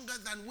stronger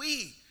than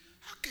we.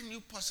 How can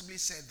you possibly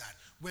say that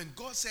when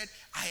God said,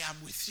 I am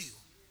with you?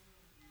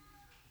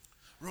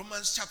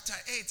 Romans chapter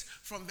 8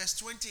 from verse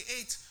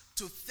 28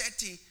 to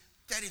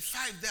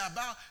 35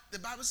 thereabout, the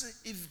Bible says,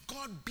 if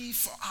God be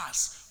for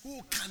us,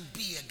 who can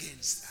be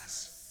against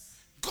us?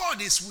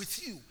 God is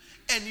with you,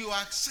 and you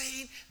are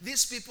saying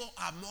these people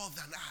are more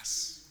than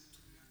us.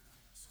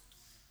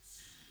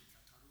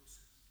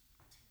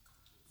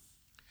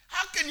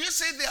 How can you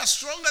say they are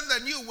stronger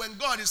than you when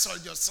God is on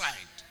your side?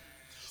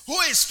 Who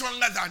is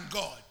stronger than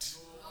God?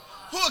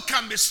 Who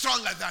can be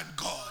stronger than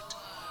God?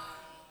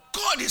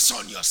 God is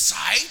on your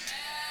side.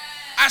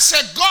 I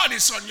said God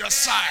is on your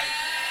side.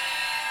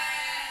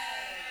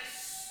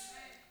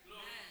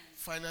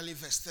 Finally,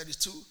 verse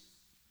 32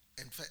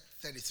 and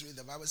 33,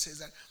 the Bible says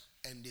that,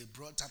 and they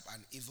brought up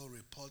an evil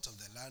report of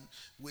the land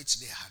which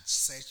they had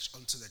searched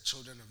unto the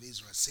children of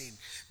Israel, saying,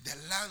 the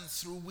land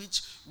through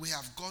which we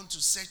have gone to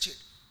search it,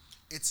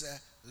 it's a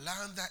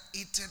land that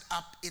eateth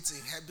up its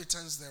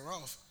inhabitants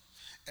thereof.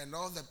 And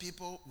all the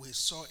people we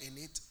saw in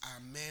it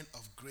are men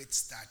of great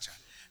stature.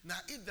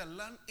 Now, if the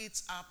land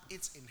eats up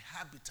its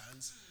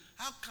inhabitants,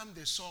 how come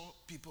they saw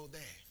people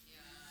there?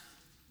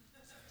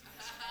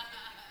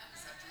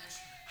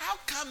 How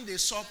come they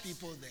saw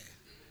people there?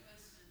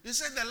 You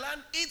said the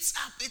land eats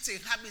up its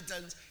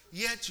inhabitants,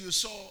 yet you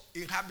saw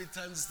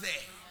inhabitants there.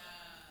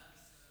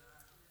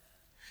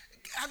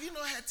 Have you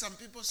not heard some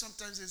people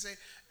sometimes they say,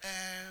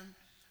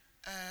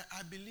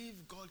 I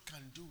believe God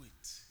can do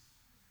it.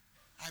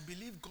 I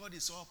believe God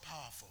is all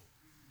powerful.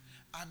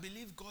 I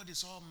believe God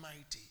is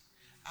almighty.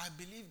 I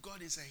believe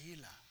God is a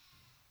healer.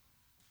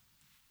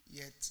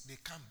 Yet they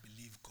can't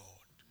believe God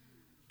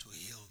to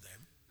heal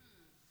them.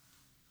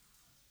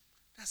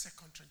 That's a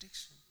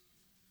contradiction.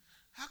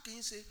 How can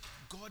you say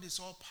God is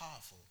all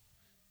powerful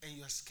and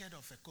you're scared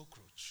of a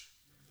cockroach?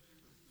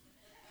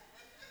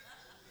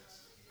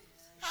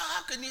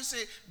 How can you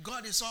say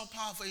God is all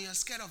powerful and you're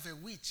scared of a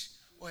witch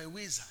or a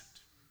wizard?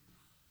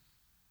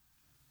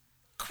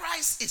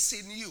 Christ is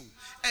in you,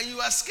 and you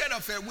are scared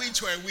of a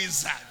witch or a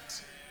wizard.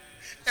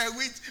 A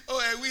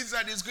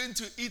wizard is going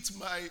to eat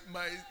my,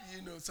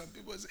 some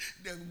people say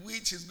the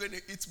witch is going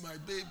to eat my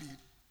baby.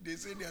 They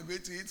say they are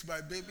going to eat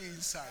my baby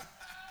inside.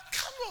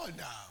 Come on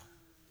now.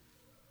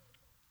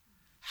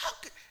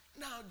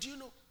 Do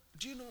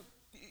you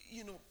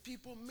know,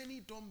 people,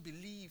 many don't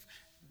believe,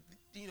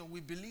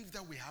 we believe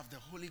that we have the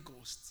Holy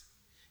Ghost.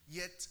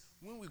 Yet,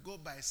 when we go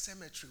by a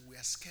cemetery, we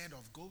are scared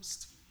of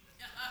ghosts.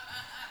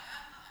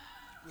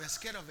 We are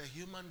scared of a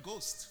human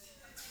ghost.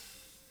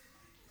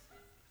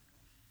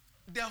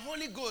 The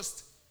Holy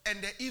Ghost and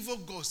the evil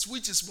ghost,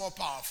 which is more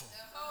powerful?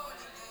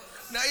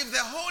 Now, if the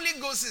Holy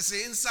Ghost is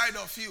inside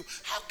of you,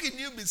 how can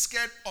you be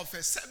scared of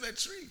a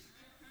cemetery?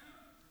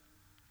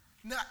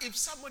 Now, if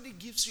somebody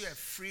gives you a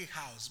free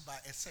house by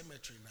a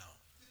cemetery now,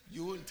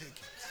 you won't take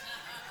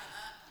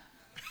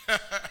it.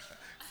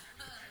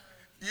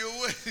 You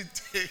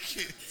won't take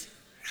it.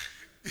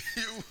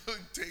 You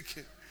won't take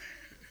it.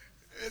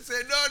 They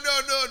say,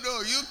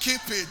 no, you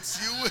keep it.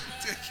 You won't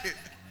take it.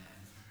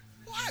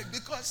 Why?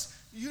 Because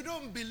you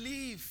don't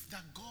believe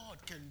that God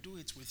can do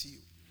it with you.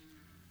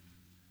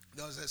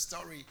 There was a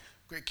story,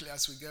 quickly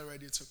as we get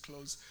ready to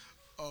close,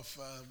 of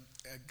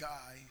a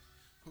guy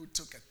who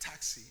took a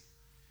taxi,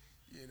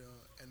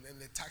 and then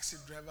the taxi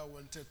driver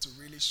wanted to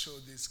really show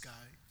this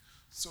guy.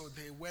 So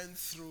they went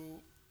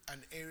through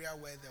an area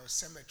where there was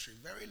cemetery,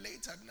 very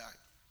late at night.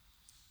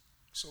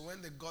 So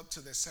when they got to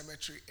the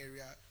cemetery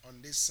area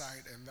on this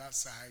side and that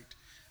side,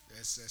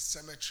 there's a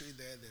cemetery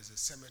there, there's a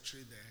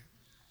cemetery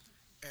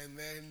there. And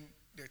then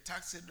the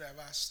taxi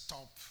driver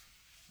stopped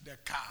the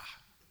car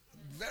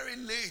very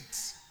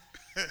late.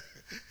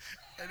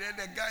 And then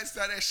the guy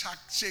started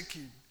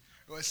shaking.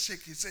 He was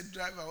shaking. He said,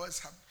 driver, what's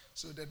happening?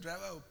 So the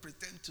driver will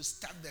pretend to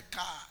start the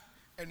car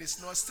and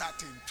it's not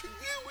starting.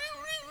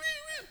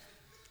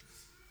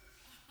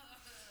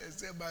 He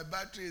said, my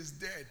battery is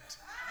dead.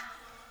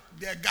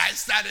 The guy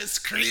started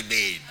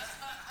screaming.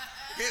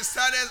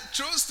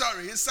 True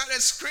story, he started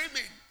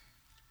screaming.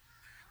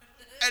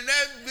 And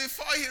then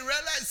before he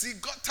realized, he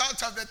got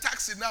out of the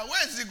taxi. Now,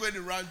 where is he going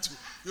to run to?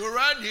 You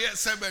run here,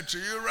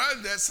 cemetery. You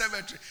run there,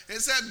 cemetery. He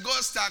said,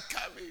 ghosts are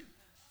coming.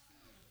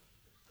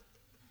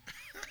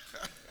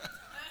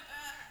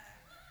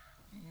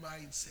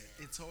 mindset.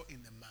 It's all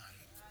in the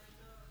mind.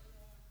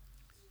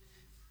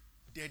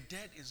 The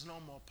dead is no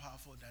more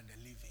powerful than the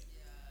living.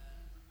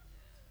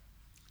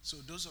 So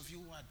those of you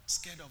who are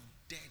scared of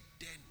dead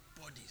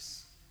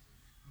bodies,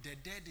 the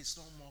dead is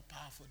no more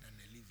powerful than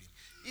the living.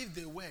 If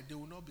they were, they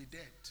will not be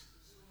dead.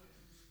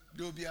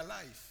 They will be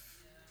alive.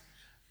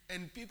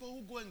 And people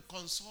who go and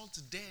consult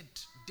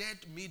dead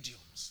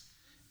mediums,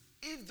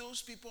 if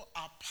those people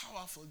are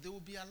powerful, they will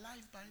be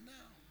alive by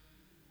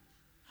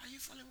now. Are you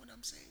following what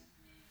I'm saying?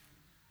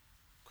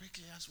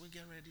 Quickly as we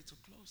get ready to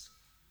close.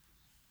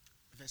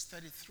 Verse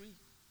 33.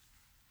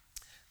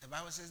 The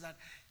Bible says that,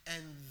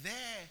 and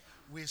there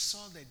we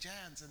saw the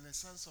giants and the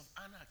sons of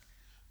Anak,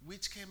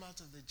 which came out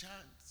of the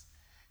giants,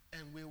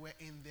 and we were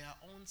in their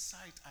own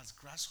sight as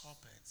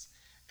grasshoppers,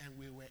 and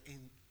we were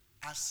in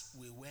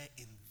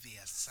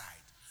their sight.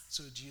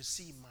 So do you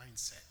see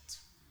mindset?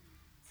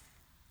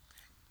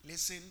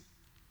 Listen,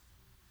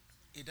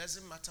 it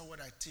doesn't matter what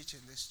I teach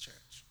in this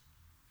church.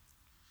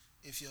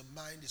 If your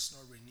mind is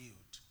not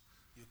renewed,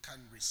 you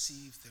can't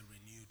receive the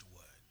renewed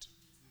word.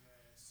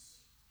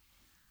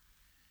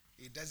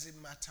 It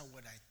doesn't matter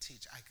what I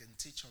teach. I can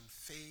teach on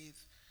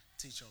faith,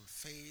 teach on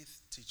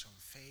faith, teach on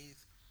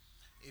faith.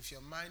 If your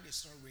mind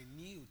is not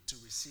renewed to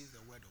receive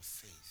the word of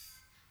faith,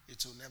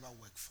 it will never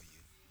work for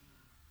you.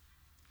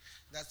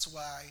 That's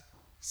why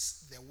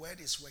the word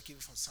is working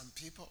for some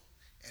people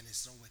and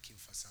it's not working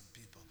for some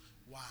people.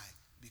 Why?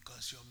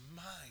 Because your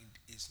mind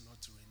is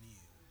not renewed.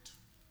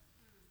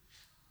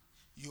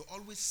 You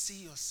always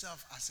see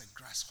yourself as a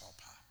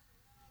grasshopper,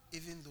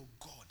 even though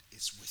God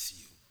is with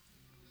you.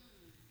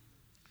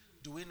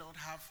 Do we not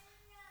have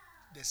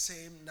the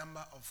same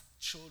number of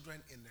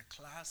children in the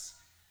class,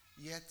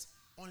 yet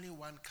only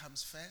one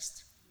comes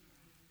first,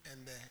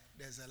 and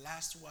there's a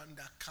last one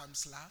that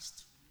comes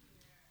last?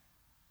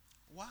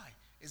 Why?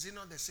 Is it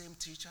not the same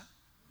teacher?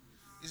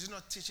 Is it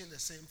not teaching the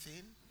same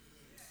thing?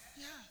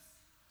 Yeah.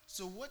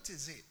 So what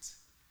is it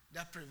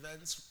that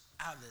prevents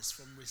others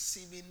from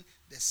receiving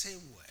the same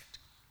word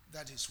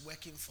that is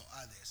working for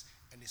others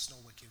and is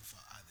not working for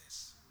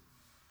others?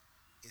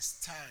 It's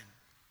time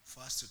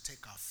for us to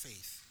take our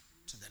faith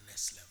to the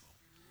next level.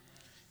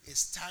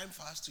 It's time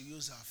for us to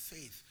use our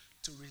faith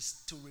to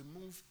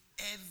remove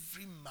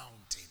every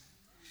mountain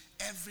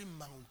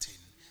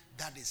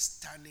that is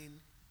standing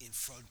in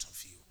front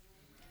of you.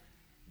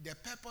 The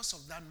purpose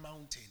of that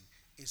mountain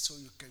is so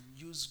you can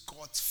use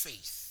God's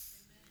faith,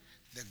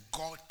 the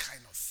God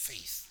kind of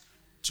faith,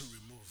 to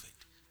remove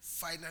it.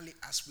 Finally,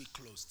 as we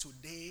close,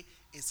 today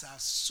is our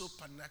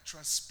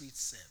supernatural speed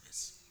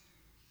service.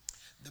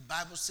 The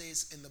Bible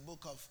says in the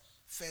book of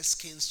 1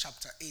 Kings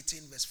chapter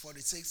 18 verse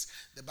 46,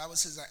 the Bible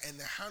says that, and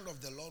the hand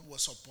of the Lord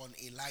was upon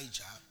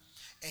Elijah,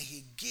 and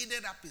he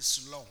girded up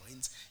his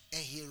loins,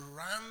 and he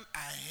ran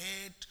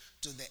ahead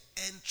to the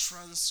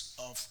entrance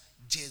of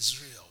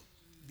Jezreel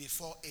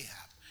before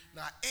Ahab.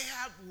 Now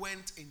Ahab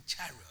went in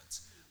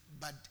chariots,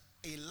 but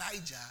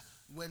Elijah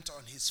went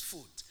on his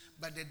foot.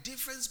 But the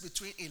difference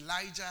between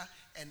Elijah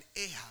and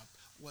Ahab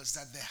was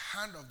that the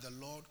hand of the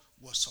Lord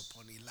was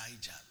upon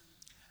Elijah.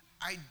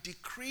 I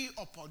decree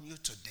upon you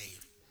today,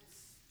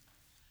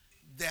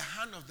 the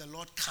hand of the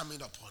Lord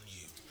coming upon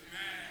you.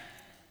 Amen.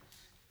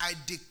 I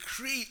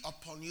decree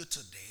upon you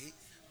today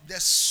the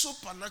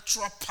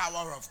supernatural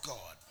power of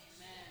God.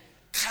 Amen.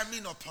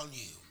 Coming upon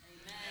you.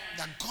 Amen.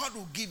 That God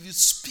will give you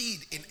speed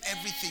in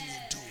everything you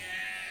do.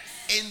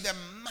 Yes. In the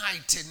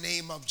mighty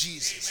name of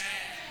Jesus.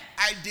 Amen.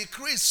 I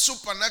decree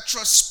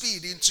supernatural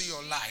speed into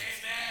your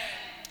life.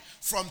 Amen.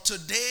 From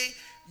today,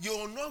 you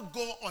will not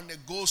go on a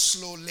go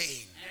slow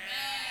lane.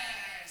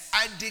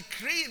 I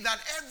decree that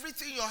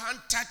everything your hand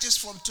touches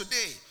from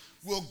today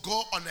will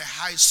go on a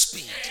high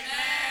speed.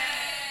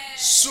 Amen.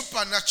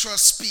 Supernatural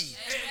speed.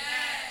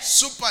 Amen.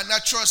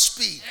 Supernatural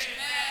speed.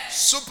 Amen.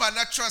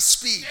 Supernatural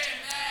speed.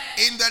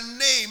 Amen. In the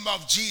name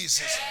of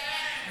Jesus.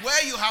 Amen.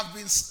 Where you have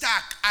been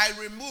stuck, I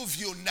remove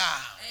you now.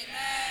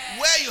 Amen.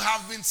 Where you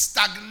have been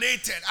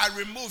stagnated, I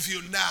remove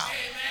you now.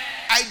 Amen.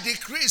 I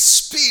decree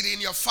speed in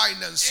your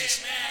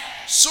finances.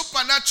 Amen.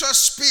 Supernatural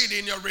speed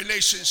in your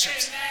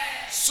relationships. Amen.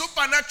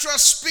 Supernatural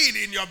speed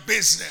in your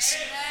business.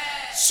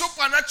 Amen.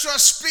 Supernatural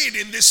speed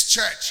in this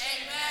church.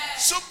 Amen.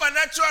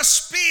 Supernatural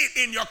speed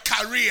in your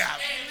career.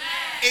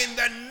 Amen. In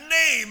the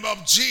name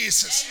of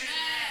Jesus.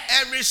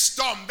 Amen. Every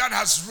storm that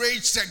has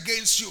raged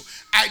against you,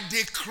 I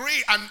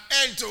decree an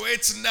end to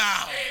it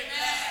now.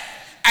 Amen.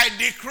 I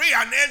decree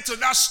an end to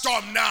that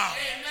storm now.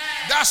 Amen.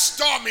 That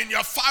storm in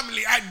your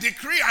family, I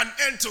decree an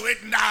end to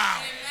it now.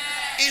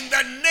 Amen. In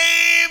the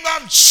name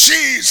of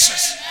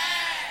Jesus.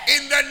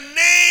 Amen. In the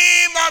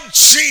name of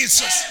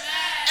Jesus.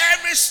 Amen.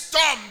 Every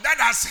storm that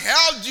has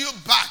held you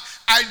back,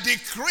 I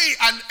decree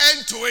an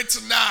end to it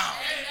now.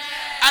 Amen.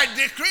 I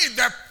decree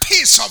the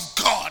peace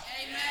of God.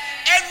 Amen.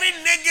 Every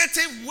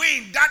negative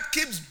wind that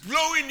keeps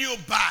blowing you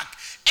back,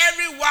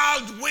 every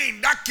wild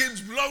wind that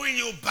keeps blowing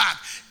you back,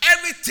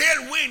 every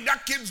tailwind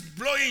that keeps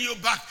blowing you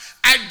back,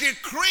 I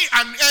decree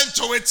an end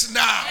to it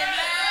now. Amen.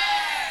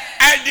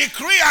 I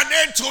decree an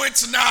end to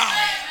it now.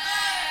 Amen.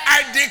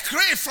 I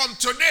decree from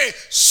today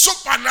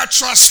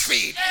supernatural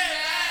speed. Amen.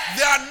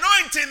 The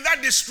anointing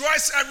that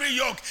destroys every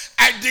yoke,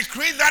 I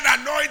decree that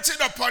anointing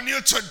upon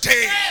you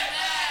today.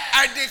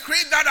 I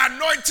decree that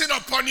anointing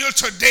upon you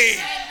today.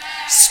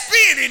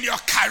 Speed in your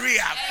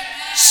career.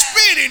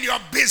 Speed in your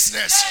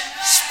business.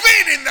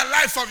 Speed in the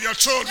life of your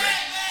children.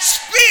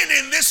 Speed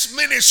in this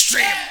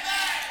ministry.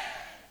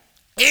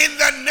 In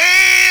the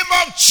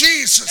name of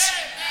Jesus.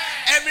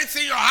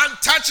 Everything your hand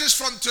touches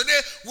from today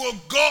will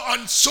go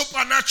on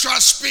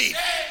supernatural speed.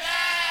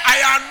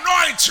 I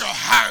anoint your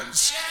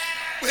hands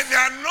with the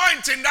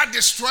anointing that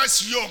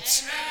destroys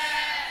yokes.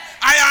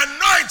 I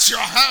anoint your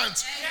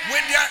hands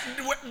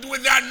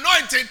with the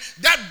anointing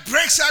that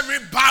breaks every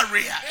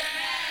barrier.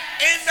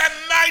 In the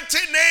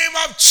mighty name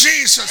of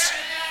Jesus.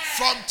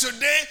 From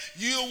today,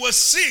 you will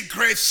see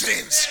great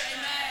things.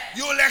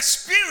 You will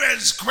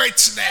experience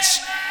greatness.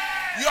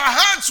 Your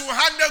hands will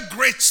handle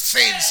great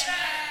things.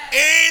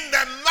 In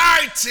the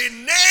mighty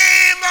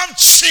name of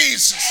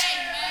Jesus.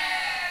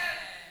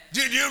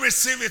 Did you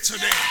receive it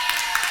today?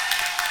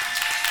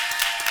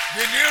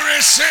 Did you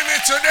receive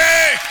it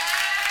today?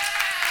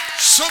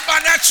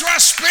 Supernatural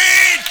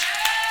speed.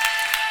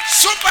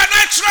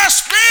 Supernatural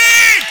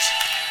speed.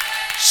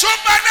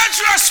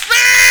 Supernatural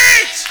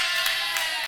speed.